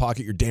potato in my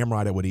pocket, you're damn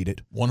right I would eat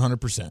it.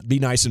 100%. Be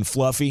nice and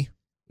fluffy.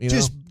 You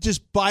know?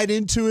 Just bite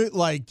into it,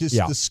 like just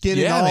the skin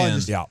and all. Man.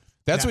 And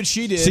That's what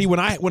she did. See, when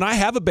I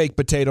have a baked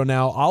potato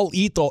now, I'll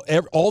eat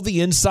all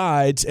the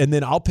insides, and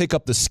then I'll pick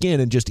up the skin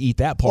and just eat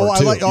that part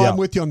too. I'm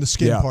with you on the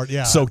skin part.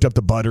 Yeah, soaked up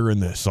the butter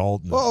and the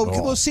salt. And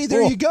well, see,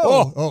 there you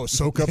go.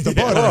 Soak up the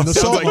butter and the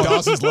Sounds salt. like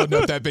Dawson's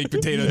loading up that baked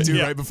potato too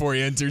right before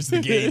he enters the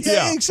gate.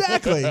 Yeah,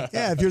 exactly.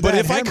 Yeah,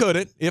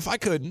 if I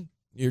couldn't,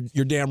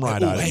 you're damn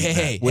right.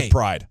 With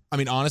pride. I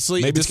mean,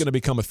 honestly, maybe it's going to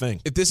become a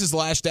thing. If this is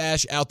last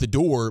dash out the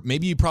door,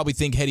 maybe you probably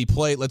think heady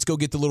plate. Let's go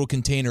get the little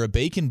container of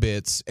bacon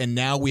bits, and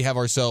now we have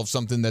ourselves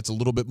something that's a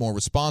little bit more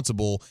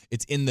responsible.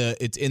 It's in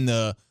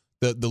the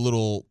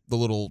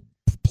little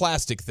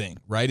plastic thing,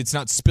 right? It's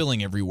not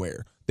spilling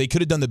everywhere. They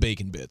could have done the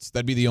bacon bits.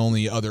 That'd be the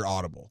only other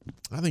audible.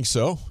 I think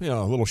so. A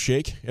little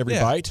shake every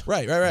bite.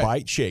 Right.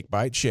 Bite,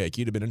 shake.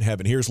 You'd have been in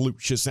heaven. Here's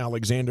Lucius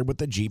Alexander with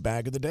the G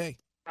bag of the day.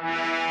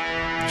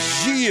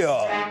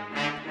 Yeah.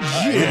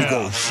 Here we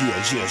go.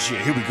 Yeah.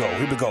 Here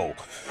we go.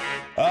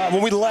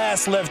 When we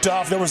last left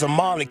off, there was a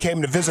mom that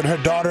came to visit her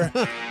daughter,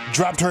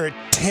 dropped her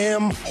at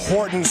Tim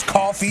Hortons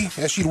Coffee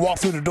as she'd walk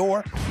through the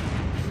door,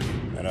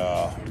 and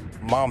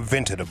mom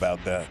vented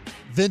about that.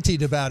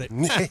 Vented about it.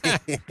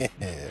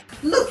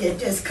 Look at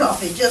this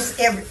coffee,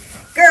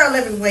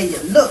 everywhere you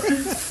look.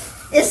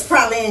 It's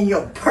probably in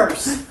your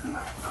purse.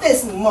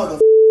 This mother.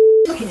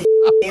 Look at this.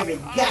 Every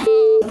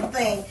goddamn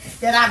thing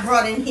that I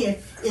brought in here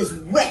is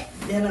wet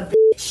than a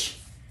bitch.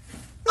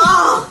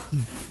 Oh!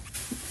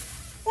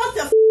 What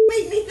the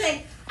made me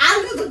think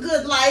I live a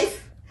good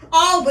life?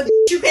 Oh, but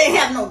you can't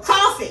have no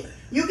coffee.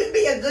 You can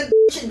be a good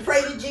bitch and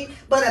pray to G,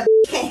 but a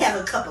bitch can't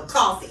have a cup of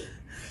coffee.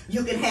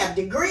 You can have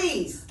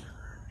degrees.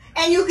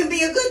 And you can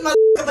be a good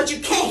motherfucker, but you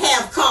can't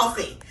have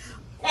coffee.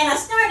 And I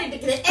started to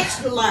get an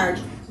extra large.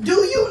 Do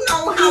you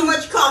know how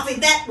much coffee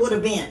that would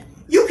have been?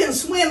 You can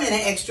swim in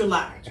an extra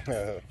large.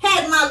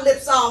 Had my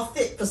lips all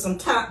fit for some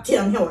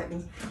Tim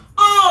Hortons.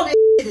 All this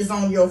shit is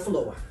on your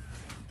floor.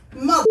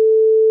 Mother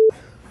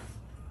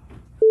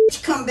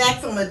come back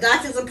from a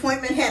doctor's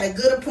appointment, had a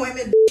good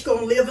appointment,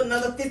 gonna live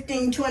another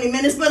 15, 20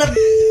 minutes, but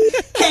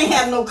a can't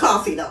have no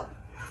coffee though.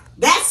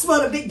 That's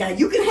what a big guy.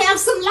 You can have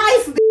some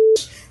life,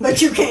 bitch,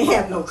 but you can't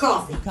have no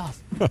coffee.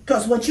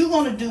 Because what you're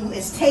gonna do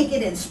is take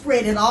it and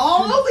spread it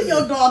all over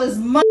your daughter's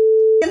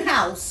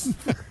house.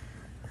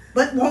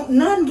 But won't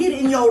none get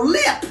in your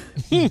lip.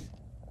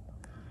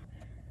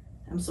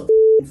 I'm so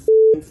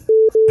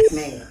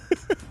mad.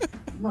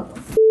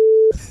 Motherfucker.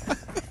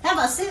 Have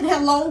I said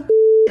hello?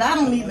 I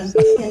don't even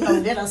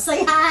know. Did I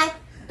say hi?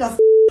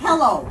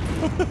 Hello.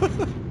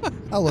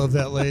 I love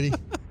that lady.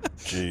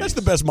 Jeez. That's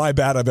the best my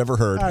bad I've ever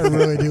heard. I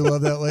really do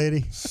love that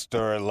lady.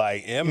 Stir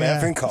like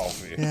MF and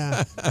coffee.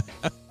 Yeah.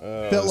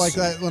 Felt like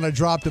that when I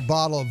dropped a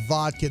bottle of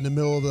vodka in the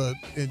middle of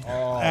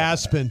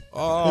Aspen.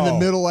 In the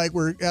middle, like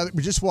we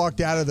just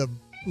walked out of the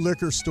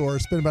liquor store,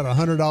 spent about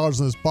 $100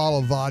 on this bottle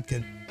of vodka,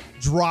 and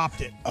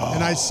dropped it.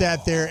 And I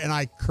sat there and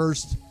I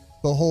cursed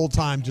the whole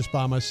time just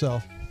by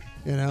myself.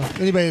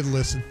 Anybody would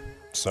listen.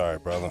 Sorry,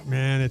 brother.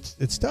 Man,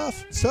 it's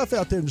tough. It's tough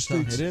out there in the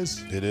streets.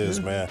 It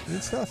is, man.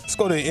 It's tough. Let's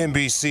go to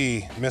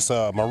NBC. Miss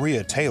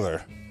Maria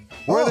Taylor.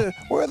 Where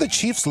are the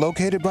Chiefs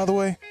located, by the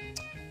way?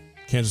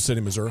 Kansas City,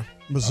 Missouri.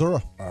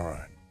 Missouri. All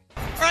right.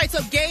 All right,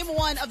 so game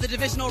one of the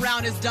divisional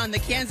round is done. The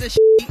Kansas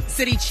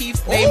City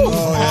Chiefs, they move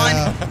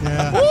on.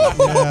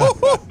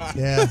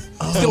 Yeah.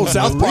 Still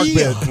South Park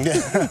bit.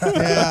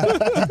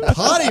 Yeah.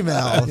 Potty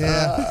mouth.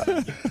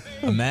 Yeah.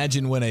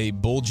 Imagine when a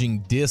bulging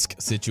disc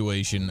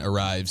situation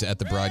arrives at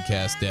the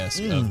broadcast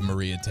desk of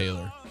Maria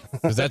Taylor.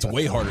 Because that's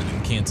way harder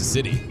than Kansas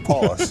City.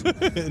 Pause.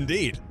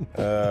 Indeed.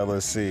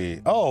 Let's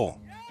see. Oh,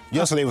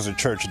 yesterday was a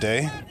church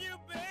day.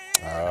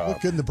 Look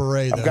good in the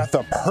beret, though. I've got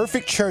the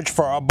perfect church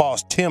for our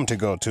boss, Tim, to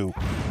go to.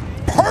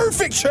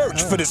 Perfect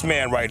church for this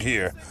man right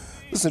here.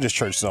 Listen to this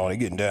church song. They're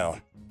getting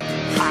down.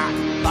 Hot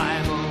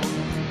Bible,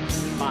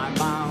 my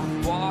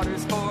mouth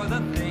waters for the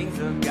things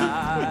of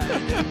God.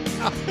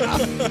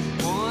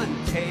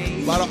 One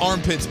taste. A lot of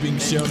armpits being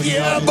shown.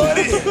 Yeah,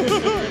 buddy.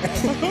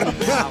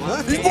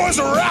 These boys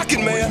are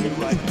rocking, man.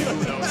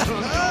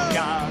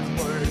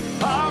 God's word.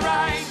 All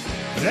right.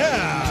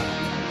 Yeah.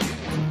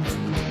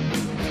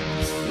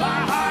 My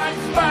heart's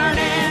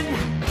burning.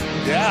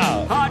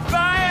 Yeah. Hot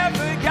fire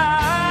for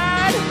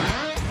God.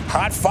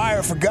 Hot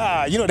fire for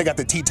God. You know they got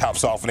the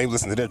T-tops off when they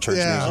listen to their church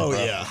music. Oh,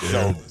 bro. yeah.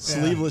 So,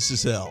 Sleeveless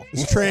as hell.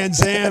 It's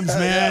Trans Ams,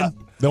 man.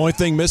 The only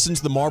thing missing is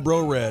the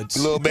Marlboro Reds.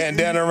 a little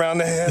bandana around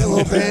the head. A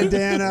little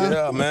bandana.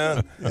 Yeah,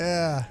 man.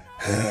 Yeah.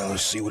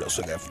 Let's see what else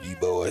I got for you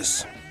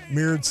boys.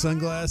 Mirrored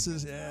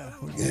sunglasses. Yeah.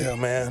 Yeah,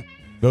 man.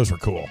 Those were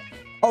cool.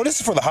 Oh, this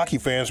is for the hockey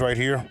fans right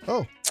here.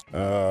 Oh.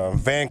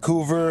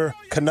 Vancouver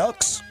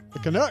Canucks. The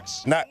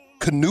Canucks. Not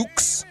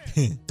Canucks.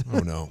 Oh,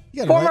 no.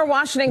 Former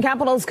Washington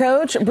Capitals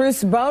coach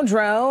Bruce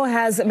Boudreau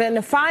has been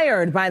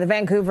fired by the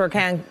Vancouver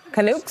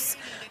Canucks.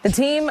 The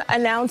team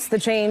announced the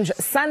change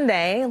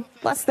Sunday,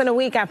 less than a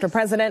week after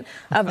President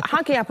of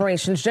Hockey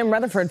Operations Jim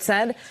Rutherford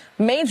said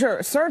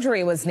major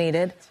surgery was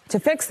needed to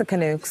fix the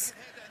Canucks.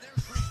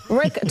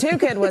 Rick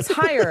Tukid was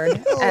hired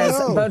as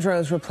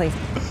Boudreau's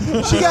replacement.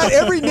 She got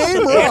every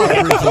name wrong.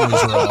 Everything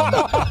was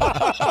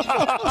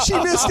wrong. She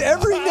missed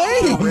every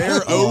name.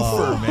 Rare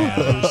offer, man.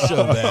 It was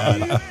so bad.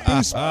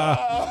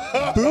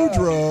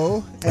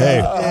 Boudreau. Hey,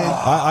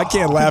 I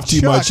can't laugh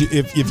too much.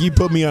 If you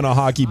put me on a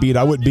hockey beat,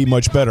 I would be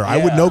much better. I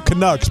would know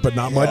Canucks, but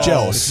not much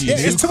else. Yeah,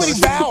 it's too many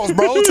vowels,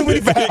 bro. Too many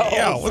vowels.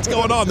 Yeah, what's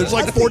going on? There's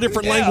like 4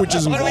 different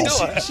languages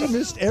involved. She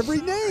missed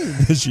every name.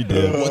 She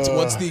did.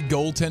 What's the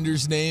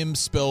goaltender's name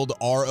spelled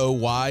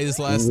R-O-Y, his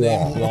last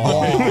name?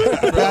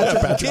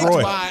 Patrick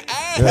Roy.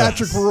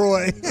 Patrick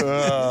Roy.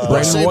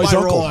 Brandon Roy's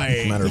uncle,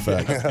 matter of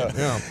fact.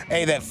 Yeah.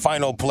 Hey, that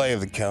final play of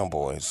the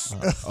Cowboys.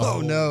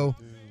 Oh, no.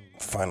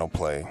 Final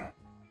play.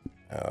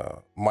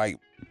 Mike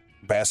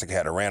Bassick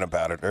had a rant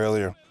about it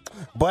earlier.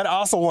 But I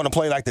also want to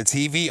play like the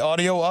TV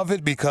audio of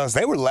it because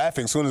they were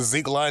laughing as soon as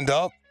Zeke lined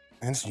up.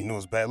 And you know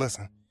it's bad.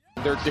 Listen.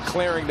 They're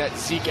declaring that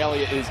Zeke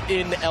Elliott is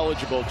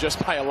ineligible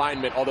just by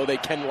alignment, although they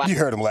can laugh. You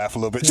heard him laugh a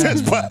little bit,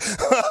 just, but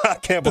I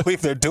can't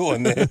believe they're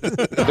doing that.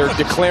 They're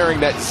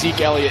declaring that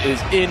Zeke Elliott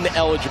is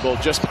ineligible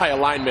just by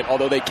alignment,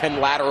 although they can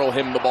lateral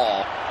him the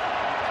ball.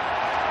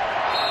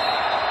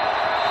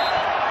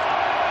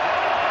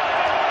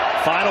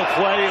 Final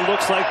play, it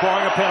looks like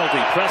barring a penalty.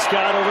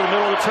 Prescott over the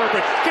middle of the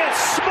turret. Gets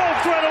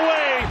smoked right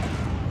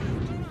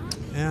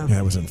away. Yeah,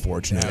 it was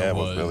unfortunate. Yeah, it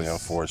was really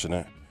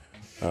unfortunate.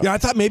 Yeah, I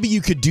thought maybe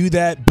you could do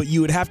that, but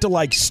you would have to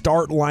like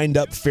start lined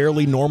up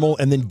fairly normal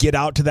and then get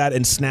out to that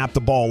and snap the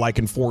ball like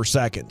in 4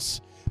 seconds.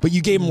 But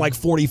you gave him like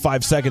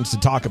 45 seconds to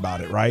talk about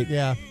it, right?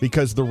 Yeah.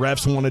 Because the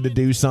refs wanted to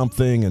do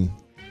something. And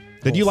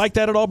did you like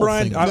that at all,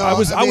 Brian? I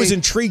was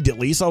intrigued at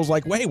least. I was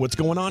like, wait, what's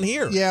going on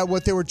here? Yeah,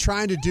 what they were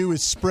trying to do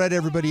is spread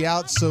everybody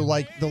out. So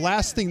like the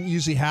last thing that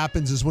usually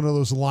happens is one of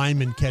those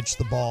linemen catch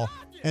the ball.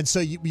 And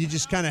so you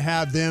just kind of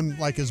have them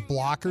like as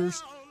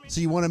blockers. So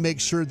you want to make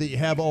sure that you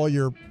have all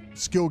your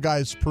skill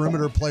guys,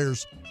 perimeter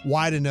players,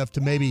 wide enough to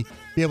maybe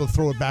be able to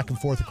throw it back and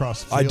forth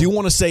across the field. I do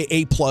want to say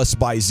A+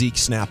 by Zeke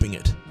snapping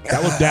it.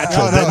 That looked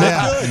natural, didn't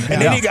it?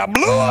 And then he got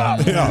blew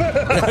up.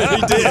 Yeah.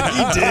 He did,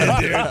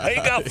 dude. He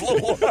got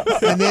blew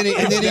up. And then he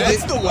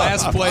That's the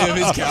last play of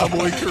his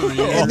Cowboy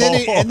career. And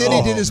then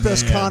he did his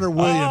best Connor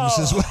Williams.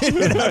 Do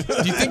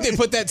you think they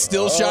put that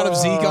still shot of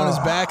Zeke on his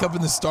back up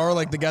in the star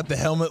like they got the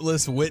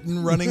helmetless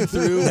Witten running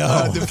through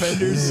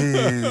defenders?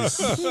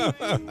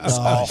 That's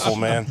awful,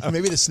 man.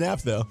 Maybe the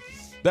snap, though.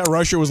 That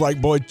rusher was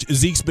like, boy,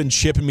 Zeke's been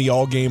chipping me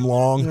all game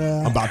long.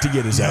 I'm about to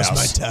get his ass.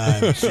 Now's my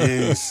time.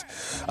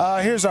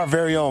 Jeez. Here's our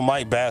very own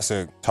Mike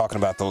Bassick talking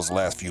about those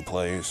last few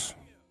plays.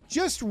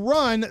 Just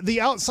run the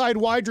outside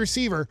wide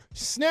receiver,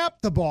 snap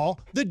the ball.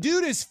 The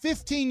dude is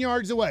 15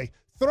 yards away.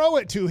 Throw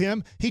it to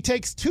him. He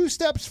takes 2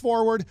 steps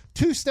forward,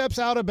 2 steps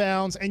out of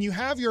bounds, and you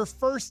have your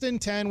 1st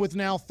and 10 with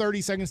now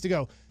 30 seconds to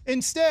go.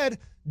 Instead,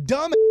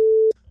 dumb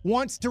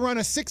wants to run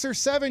a 6 or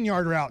 7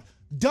 yard route.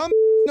 Dumb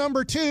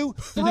number 2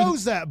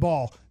 throws that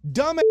ball.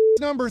 Dumb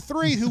number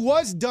 3, who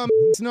was dumb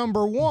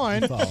number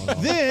 1,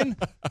 then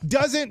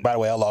doesn't. By the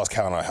way, I lost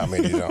count on how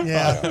many.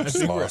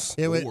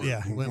 It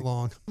went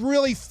long.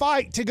 Really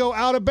fight to go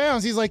out of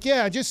bounds. He's like,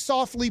 yeah, just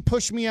softly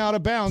push me out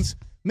of bounds.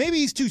 Maybe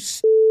he's too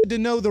stupid to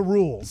know the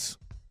rules.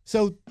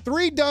 So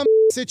 3 dumb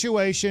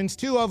situations,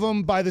 2 of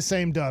them by the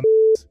same dumb.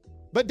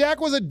 But Dak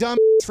was a dumb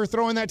for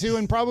throwing that to,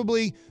 and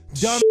probably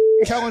dumb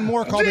Kellen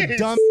Moore called a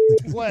dumb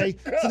play.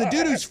 So the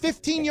dude who's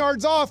 15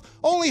 yards off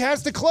only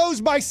has to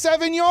close by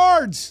 7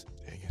 yards.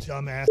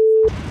 Dumbass.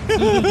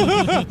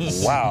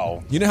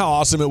 Wow. You know how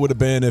awesome it would have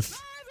been if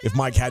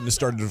Mike hadn't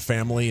started a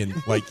family and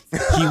like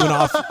he went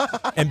off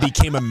and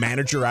became a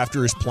manager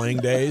after his playing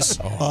days.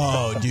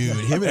 Oh, dude,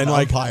 him and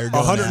like umpire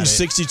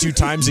 162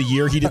 times a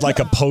year, he did like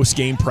a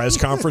post-game press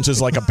conference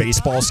as like a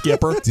baseball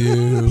skipper.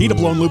 Dude, he'd have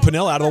blown Lou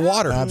Piniella out of the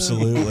water.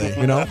 Absolutely,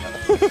 you know.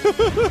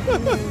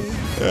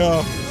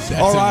 Yeah.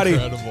 Alrighty,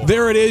 incredible.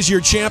 There it is.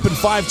 Your champ and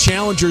 5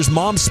 challengers.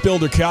 Mom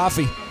spilled her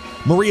coffee.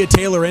 Maria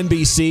Taylor,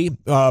 NBC.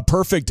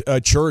 Perfect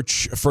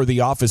church for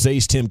the office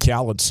ace, Tim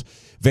Cowlitz.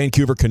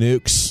 Vancouver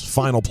Canucks,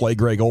 final play,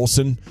 Greg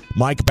Olson.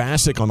 Mike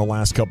Bassick on the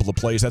last couple of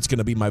plays. That's going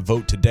to be my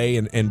vote today.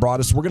 And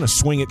Broadus, we're going to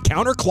swing it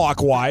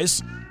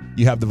counterclockwise.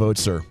 You have the vote,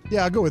 sir.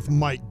 Yeah, I'll go with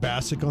Mike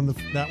Bassick on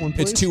that one,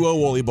 please. It's 2-0,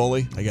 Wooly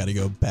Bully. I got to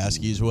go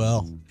Baskey as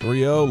well.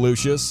 3-0,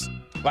 Lucius.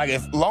 Like,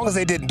 as long as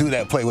they didn't do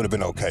that play, would have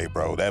been okay,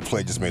 bro. That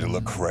play just made it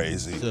look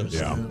crazy.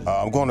 Yeah.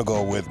 I'm going to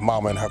go with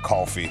Mama and her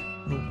coffee.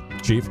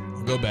 Chief?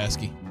 I'll go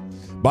Baskey.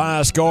 By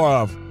a score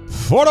of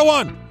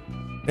 4-1.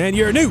 And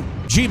your new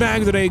G-Bag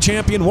of the Day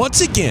champion,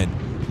 once again,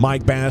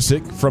 Mike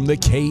Bassick from the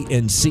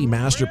KNC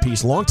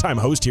Masterpiece, longtime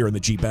host here in the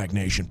G-Bag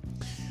Nation.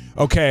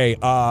 Okay,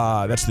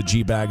 that's the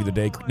G-Bag of the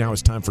Day. Now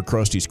it's time for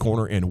Krusty's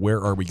Corner, and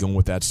where are we going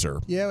with that, sir?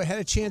 Yeah, we had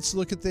a chance to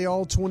look at the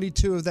all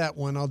 22 of that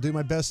one. I'll do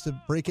my best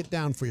to break it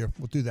down for you.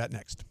 We'll do that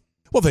next.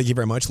 Well, thank you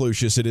very much,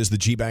 Lucius. It is the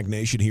G-Bag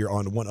Nation here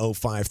on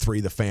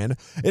 105.3 The Fan.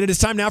 And it is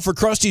time now for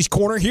Krusty's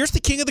Corner. Here's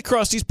the king of the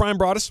Krusties, Brian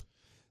Broaddus.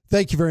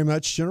 Thank you very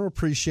much, General.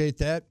 Appreciate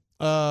that.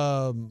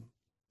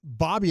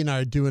 Bobby and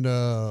I are doing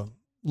a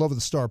Love of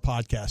the Star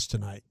podcast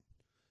tonight.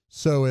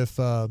 So if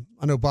I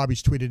know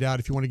Bobby's tweeted out,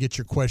 if you want to get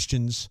your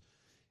questions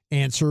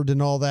answered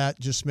and all that,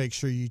 just make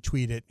sure you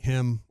tweet at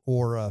him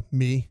or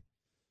me,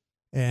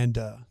 and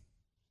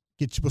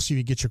we'll see if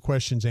you get your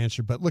questions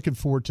answered. But looking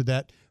forward to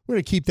that. We're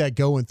going to keep that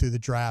going through the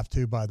draft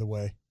too, by the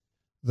way,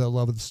 the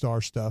Love of the Star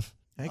stuff.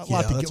 Heck a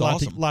yeah,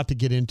 lot to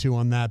get into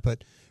on that,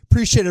 but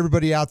appreciate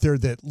everybody out there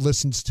that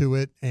listens to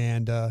it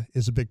and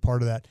is a big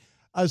part of that.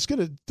 I was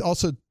going to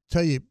also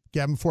tell you,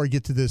 Gavin, before I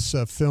get to this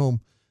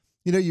film,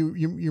 you know,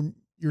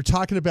 you're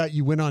talking about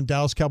you went on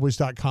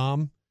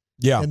DallasCowboys.com.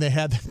 Yeah. And they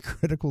had that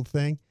critical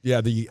thing.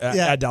 Yeah,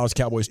 at Dallas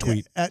Cowboys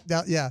tweet.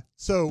 Yeah.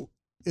 So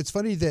it's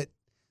funny that,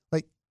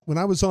 like, when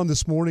I was on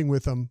this morning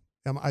with them,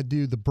 I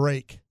do the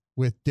break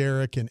with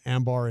Derek and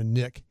Ambar and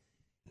Nick,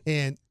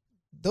 and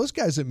those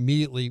guys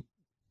immediately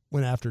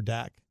went after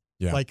Dak.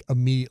 Yeah. Like,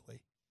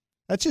 immediately.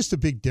 That's just a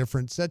big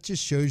difference. That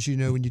just shows, you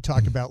know, when you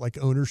talk about, like,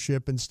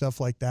 ownership and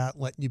stuff like that,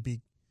 letting you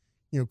be,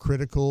 you know,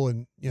 critical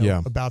and, you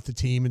know, about the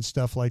team and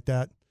stuff like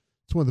that.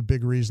 It's one of the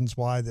big reasons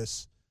why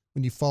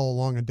when you follow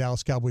along on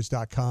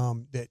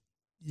DallasCowboys.com, that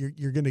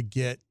you're going to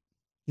get,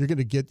 it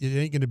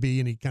ain't going to be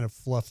any kind of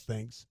fluff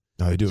things.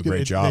 No, they do a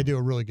great job. They do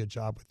a really good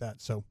job with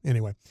that. So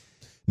anyway.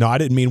 No, I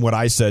didn't mean what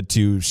I said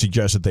to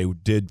suggest that they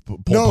did pull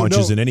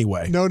punches in any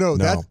way. No.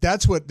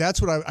 That's what I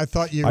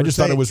thought you were I just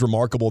saying. thought it was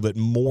remarkable that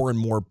more and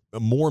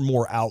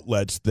more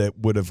outlets that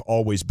would have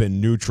always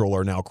been neutral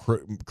are now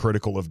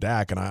critical of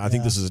Dak, and I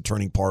think this is a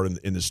turning part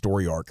in the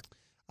story arc.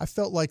 I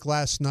felt like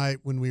last night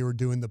when we were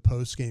doing the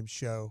post-game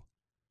show,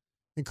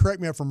 and correct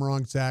me if I'm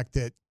wrong, Zach,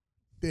 that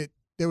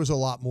there was a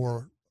lot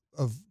more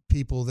of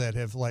people that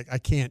have, like, I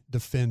can't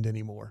defend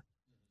anymore.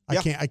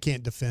 Yeah. I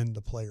can't defend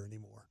the player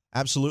anymore.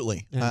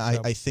 Absolutely.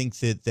 I think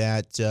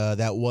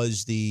that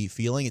was the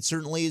feeling. It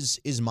certainly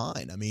is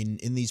mine. I mean,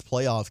 in these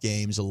playoff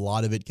games, a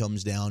lot of it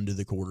comes down to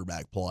the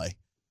quarterback play.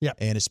 Yeah.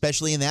 And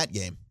especially in that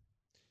game.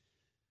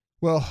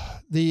 Well,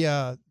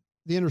 the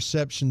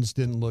interceptions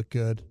didn't look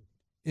good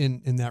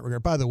in that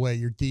regard. By the way,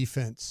 your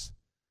defense,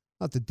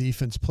 not the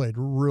defense, played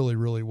really,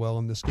 really well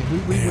in this game.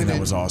 That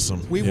was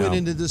awesome. We went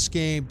into this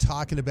game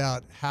talking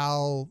about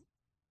how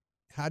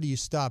do you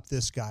stop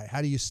this guy?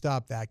 How do you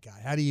stop that guy?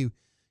 How do you,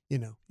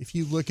 if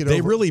you look at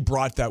they really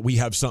brought that we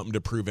have something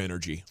to prove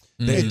energy.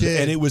 They did.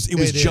 And it was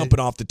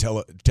jumping off the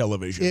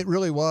television. It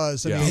really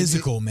was. I mean,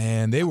 physical,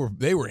 man. They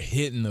were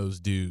hitting those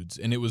dudes,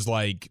 and it was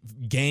like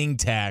gang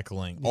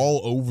tackling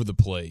all over the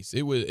place.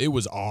 It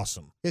was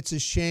awesome. It's a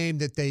shame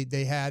that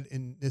they had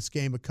in this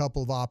game a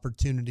couple of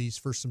opportunities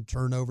for some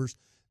turnovers.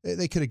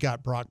 They could have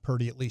got Brock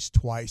Purdy at least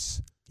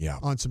twice. Yeah.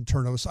 On some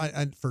turnovers,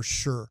 and for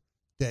sure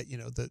that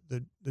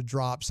the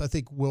drops. I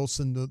think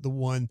Wilson the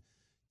one.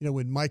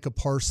 When Micah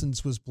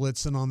Parsons was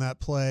blitzing on that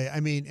play,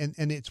 I mean,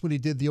 and it's when he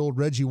did the old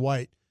Reggie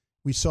White.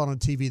 We saw it on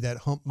TV, that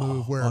hump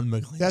move where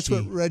that's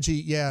what Reggie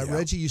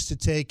used to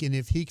take. And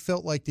if he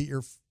felt like that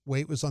your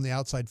weight was on the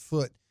outside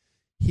foot,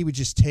 he would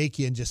just take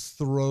you and just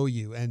throw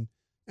you. And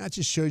that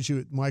just shows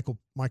you Micah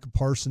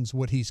Parsons,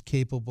 what he's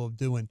capable of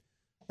doing.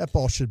 That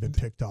ball should have been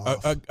picked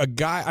off. A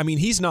guy, I mean,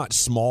 he's not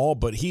small,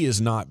 but he is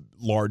not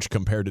large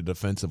compared to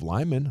defensive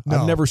linemen. No.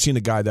 I've never seen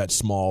a guy that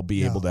small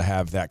be able to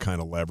have that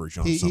kind of leverage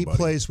on somebody. He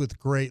plays with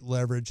great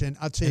leverage. And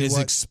I'll tell you his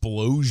what.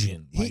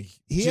 explosion, he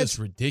just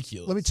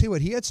ridiculous. Let me tell you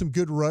what, he had some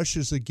good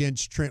rushes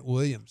against Trent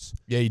Williams.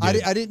 Yeah, he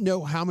did. I didn't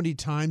know how many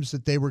times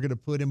that they were going to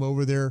put him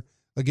over there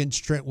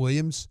against Trent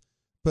Williams.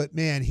 But,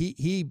 man,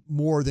 he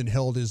more than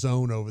held his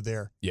own over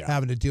there,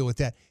 having to deal with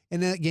that.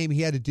 And in that game,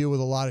 he had to deal with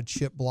a lot of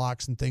chip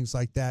blocks and things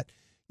like that.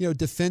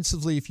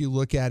 Defensively, if you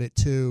look at it,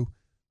 too,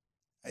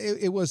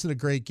 it wasn't a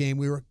great game.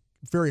 We were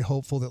very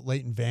hopeful that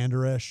Leighton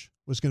Vander Esch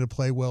was going to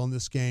play well in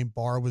this game.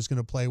 Barr was going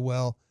to play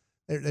well.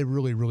 They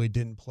really, really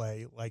didn't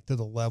play, like, to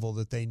the level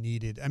that they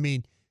needed. I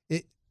mean,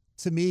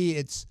 to me,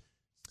 it's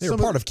they were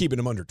part of keeping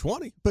them under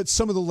 20. But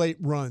some of the late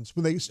runs,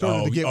 when they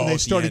started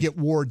to get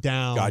wore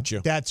down,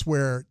 gotcha.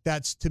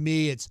 To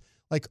me, it's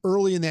like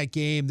early in that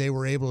game, they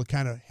were able to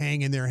kind of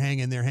hang in there, and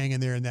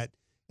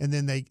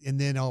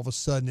then all of a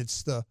sudden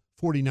it's the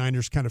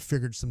 49ers kind of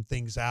figured some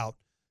things out,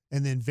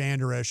 and then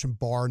Vander Esch and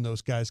Barr and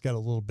those guys got a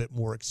little bit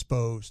more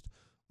exposed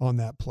on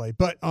that play,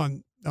 but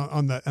on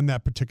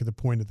that particular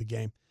point of the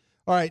game.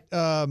 All right,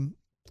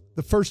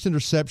 the first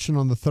interception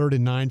on the 3rd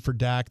and 9 for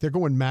Dak. They're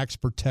going max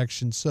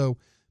protection, so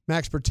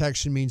max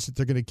protection means that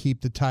they're going to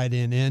keep the tight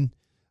end in.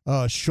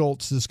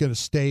 Schultz is going to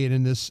stay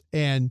in this,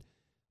 and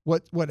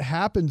what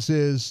happens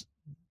is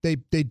they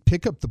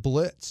pick up the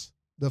blitz.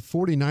 The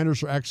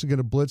 49ers are actually going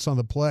to blitz on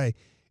the play,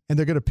 and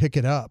they're going to pick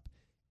it up.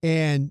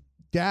 And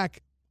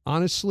Dak,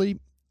 honestly,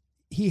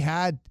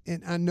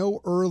 and I know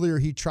earlier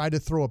he tried to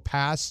throw a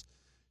pass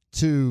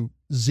to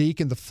Zeke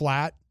in the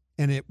flat,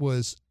 and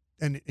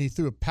he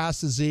threw a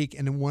pass to Zeke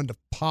and then one to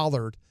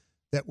Pollard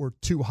that were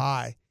too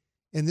high.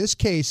 In this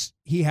case,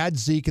 he had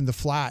Zeke in the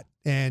flat,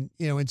 and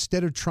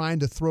instead of trying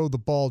to throw the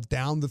ball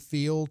down the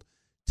field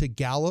to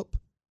Gallup,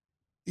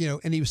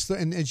 and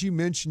as you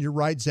mentioned, you're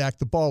right, Zach,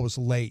 the ball was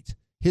late.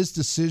 His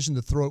decision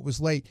to throw it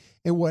was late,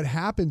 and what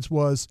happens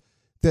was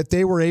that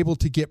they were able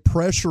to get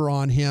pressure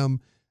on him.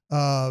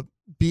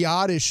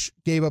 Biotish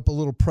gave up a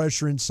little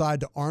pressure inside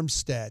to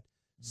Armstead,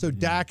 so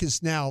Dak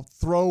is now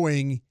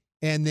throwing,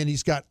 and then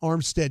he's got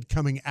Armstead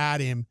coming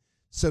at him.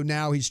 So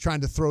now he's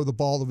trying to throw the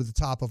ball over the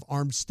top of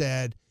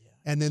Armstead,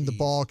 and then the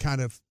ball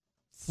kind of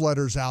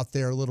flutters out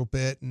there a little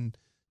bit, and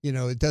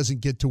it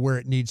doesn't get to where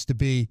it needs to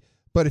be.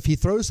 But if he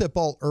throws that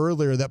ball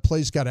earlier, that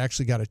play's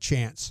actually got a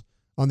chance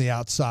on the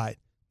outside.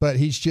 But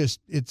he's just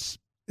it's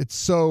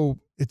so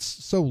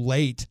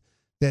late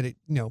that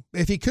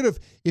if he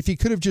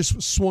could have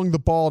just swung the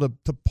ball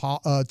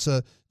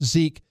to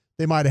Zeke,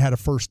 they might have had a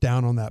first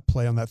down on that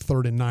play on that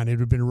 3rd and 9. It would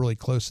have been really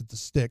close at the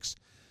sticks.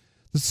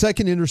 The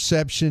second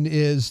interception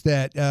is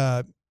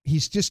that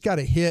he's just got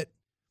to hit.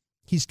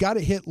 He's got to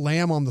hit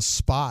Lamb on the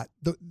spot.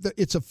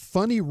 It's a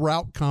funny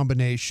route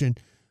combination,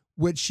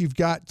 which you've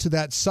got to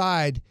that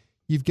side.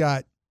 You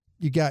got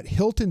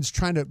Hilton's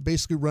trying to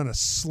basically run a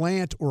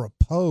slant or a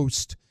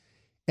post,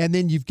 and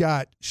then you've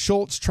got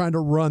Schultz trying to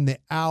run the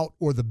out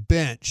or the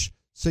bench.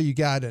 So you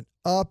got an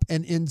up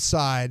and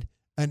inside,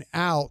 an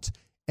out,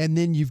 and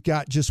then you've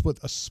got just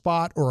with a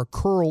spot or a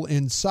curl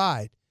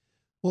inside.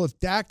 Well, if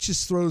Dak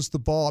just throws the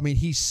ball,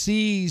 he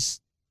sees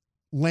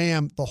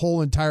Lamb the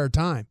whole entire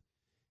time,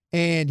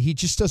 and he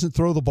just doesn't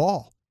throw the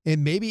ball.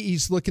 And maybe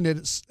he's looking at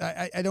it.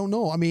 I don't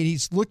know.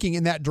 He's looking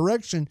in that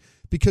direction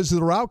because of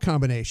the route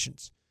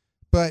combinations.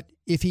 But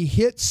if he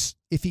hits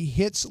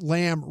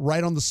Lamb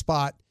right on the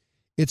spot,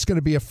 it's going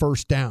to be a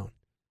first down.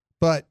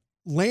 But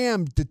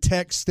Lamb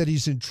detects that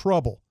he's in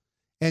trouble,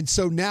 and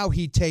so now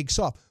he takes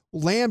off.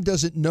 Lamb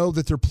doesn't know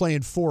that they're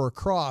playing 4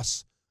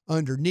 across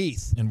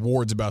underneath. And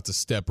Ward's about to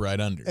step right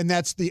under. And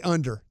that's the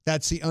under.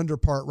 That's the under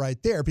part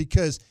right there,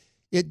 because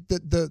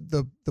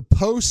the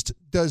post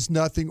does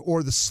nothing,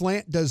 or the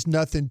slant does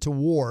nothing to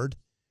Ward,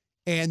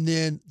 and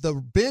then the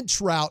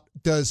bench route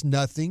does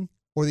nothing,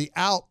 or the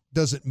out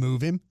doesn't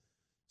move him.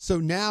 So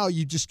now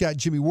you just got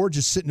Jimmy Ward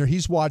just sitting there.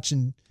 He's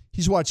watching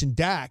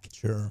Dak.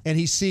 Sure. And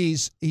he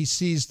sees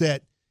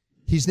that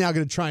he's now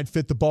going to try and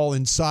fit the ball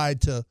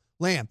inside to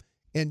Lamb.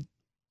 And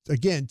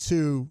again,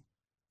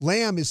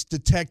 Lamb is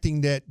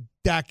detecting that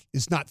Dak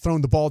is not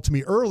throwing the ball to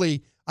me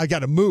early. I got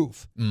to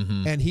move.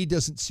 Mm-hmm. And he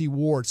doesn't see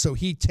Ward. So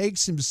he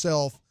takes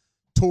himself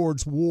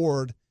towards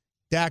Ward.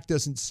 Dak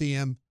doesn't see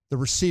him. The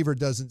receiver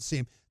doesn't see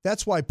him.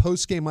 That's why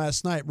post-game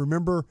last night,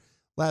 remember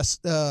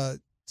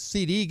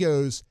CD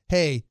goes,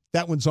 hey,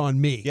 that one's on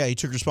me. Yeah, he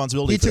took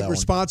responsibility for that one.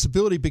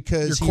 Responsibility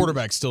because your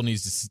quarterback still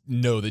needs to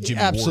know that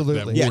Jimmy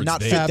absolutely. Ward, not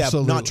there.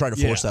 not try to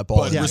force that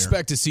ball. But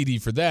respect to CD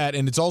for that,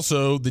 and it's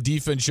also the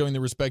defense showing the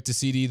respect to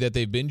CD that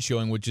they've been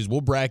showing, which is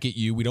we'll bracket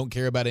you. We don't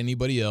care about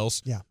anybody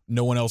else. Yeah,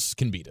 no one else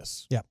can beat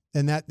us. Yeah,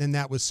 and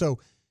that was so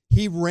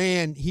he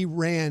ran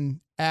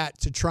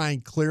to try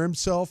and clear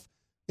himself.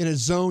 In a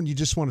zone, you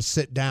just want to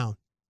sit down.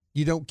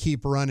 You don't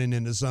keep running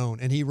in a zone,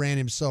 and he ran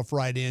himself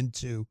right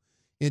into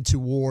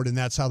Ward, and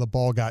that's how the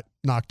ball got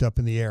knocked up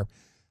in the air.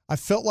 I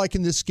felt like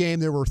in this game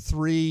there were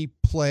 3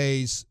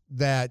 plays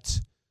that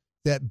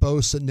Nick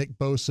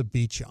Bosa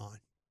beat you on.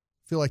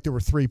 I feel like there were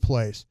 3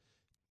 plays,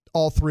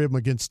 all 3 of them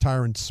against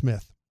Tyron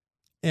Smith.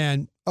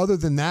 And other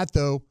than that,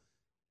 though,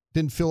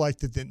 didn't feel like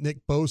that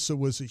Nick Bosa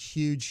was a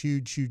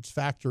huge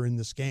factor in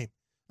this game.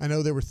 I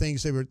know there were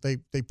things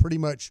they pretty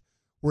much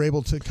were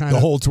able to kind of.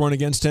 The holds weren't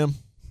against him?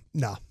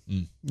 No.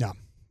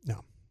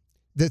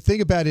 The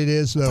thing about it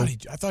is, though,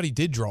 I thought he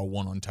did draw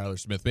one on Tyler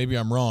Smith. Maybe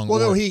I'm wrong.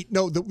 Well,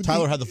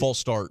 Tyler had the false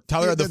start.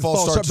 Tyler had the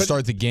false start to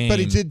start the game, but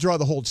he did draw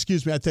the hold.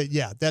 Excuse me. I think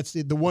that's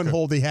the one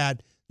hold he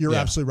had. You're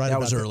absolutely right. That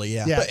about was early.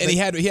 Yeah. But he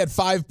had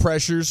 5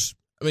 pressures.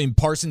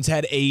 Parsons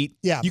had 8.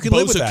 Yeah, you can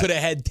live with that. Could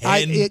have had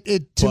 10.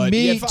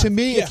 To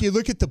me, if you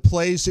look at the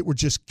plays that were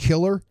just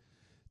killer,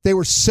 they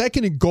were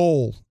 2nd and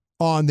goal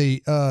on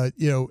the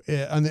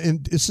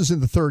and this is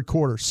in the 3rd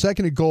quarter.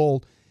 2nd and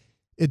goal.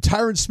 And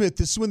Tyron Smith,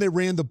 this is when they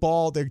ran the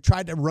ball. They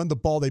tried to run the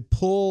ball. They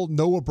pull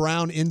Noah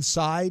Brown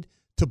inside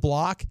to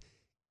block.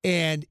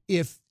 And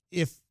if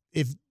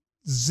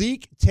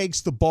Zeke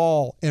takes the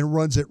ball and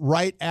runs it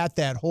right at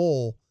that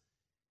hole,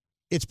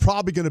 it's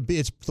probably going to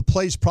be the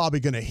play's probably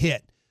going to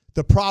hit.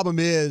 The problem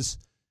is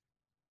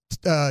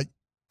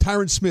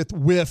Tyron Smith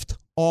whiffed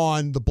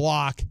on the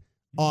block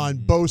on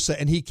Bosa,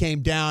 and he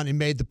came down and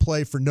made the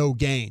play for no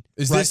gain.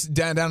 Is this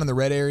down in the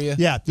red area?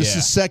 Yeah, this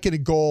is 2nd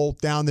and goal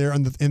down there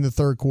in the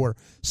 3rd quarter.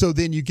 So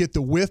then you get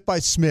the whiff by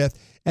Smith,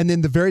 and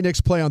then the very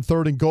next play on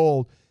 3rd and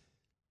goal,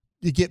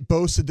 you get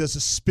Bosa does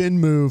a spin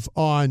move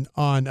on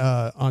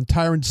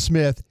Tyron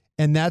Smith,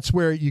 and that's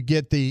where you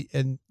get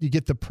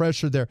the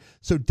pressure there.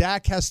 So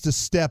Dak has to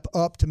step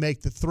up to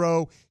make the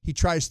throw. He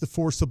tries to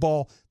force the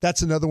ball.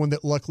 That's another one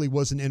that luckily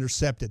wasn't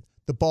intercepted.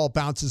 The ball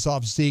bounces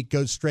off Zeke,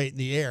 goes straight in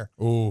the air.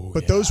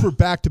 But those were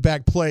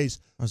back-to-back plays.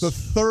 The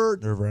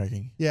third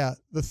nerve-wracking. Yeah,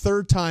 the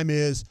third time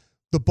is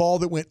the ball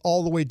that went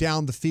all the way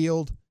down the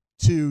field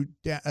to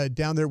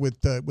down there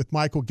with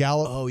Michael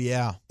Gallup. Oh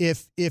yeah.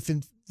 If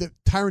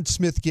Tyron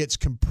Smith gets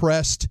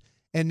compressed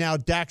and now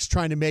Dak's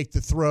trying to make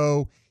the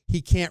throw,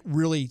 he can't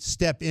really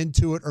step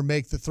into it or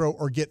make the throw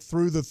or get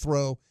through the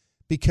throw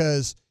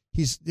because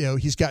he's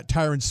got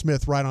Tyron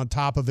Smith right on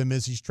top of him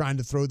as he's trying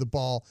to throw the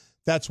ball.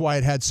 That's why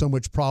it had so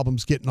much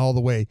problems getting all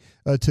the way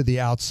to the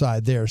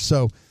outside there.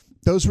 So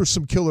those were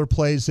some killer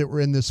plays that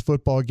were in this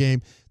football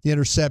game. The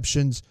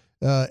interceptions,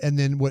 and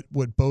then what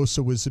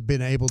Bosa was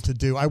been able to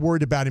do. I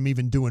worried about him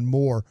even doing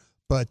more,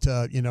 but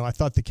I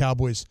thought the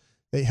Cowboys,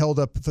 they held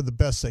up for the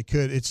best they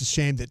could. It's a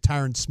shame that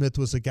Tyron Smith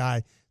was the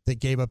guy that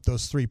gave up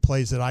those 3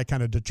 plays that I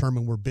kind of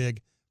determined were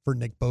big for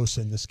Nick Bosa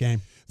in this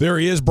game. There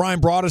he is, Brian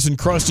Broaddus in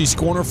Krusty's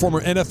Corner, former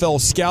NFL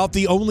scout,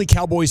 the only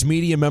Cowboys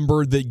media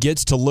member that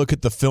gets to look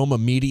at the film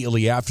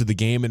immediately after the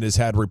game and has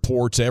had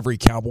reports every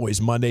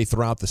Cowboys Monday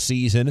throughout the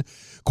season.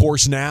 Of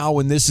course, now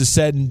when this is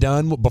said and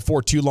done,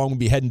 before too long we'll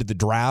be heading to the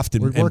draft,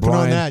 and, we're working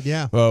Brian on that.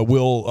 Yeah,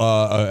 will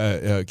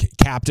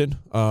captain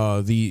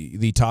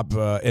the top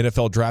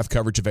NFL draft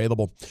coverage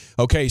available.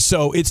 Okay,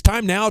 so it's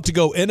time now to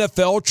go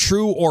NFL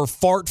true or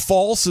fart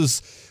false.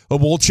 As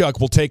Wolchuk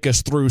will take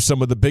us through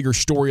some of the bigger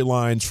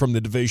storylines from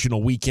the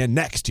divisional weekend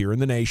next here in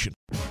the nation.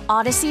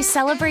 Odyssey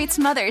celebrates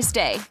Mother's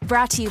Day,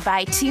 brought to you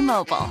by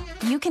T-Mobile.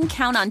 You can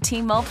count on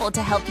T-Mobile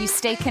to help you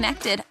stay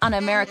connected on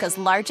America's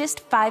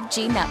largest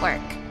 5G network.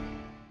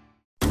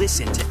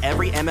 Listen to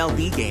every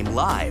MLB game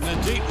live. In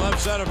the deep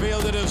left center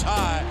field, it is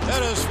high,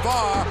 it is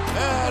far,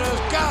 it is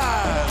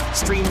gone.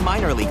 Stream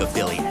minor league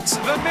affiliates.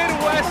 The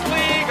Midwest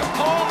League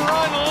home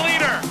run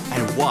leader.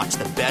 And watch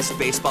the best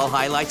baseball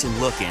highlights and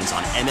look-ins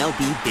on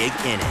MLB Big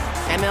Inning.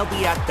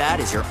 MLB At Bat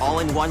is your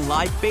all-in-one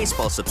live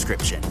baseball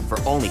subscription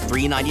for only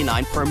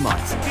 $3.99 per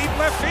month. Deep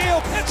left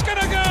field, it's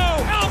gonna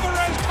go.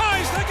 Alvarez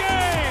ties the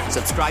game.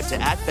 Subscribe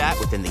to At Bat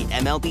within the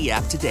MLB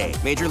app today.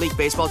 Major League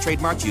Baseball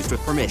trademarks used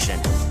with permission.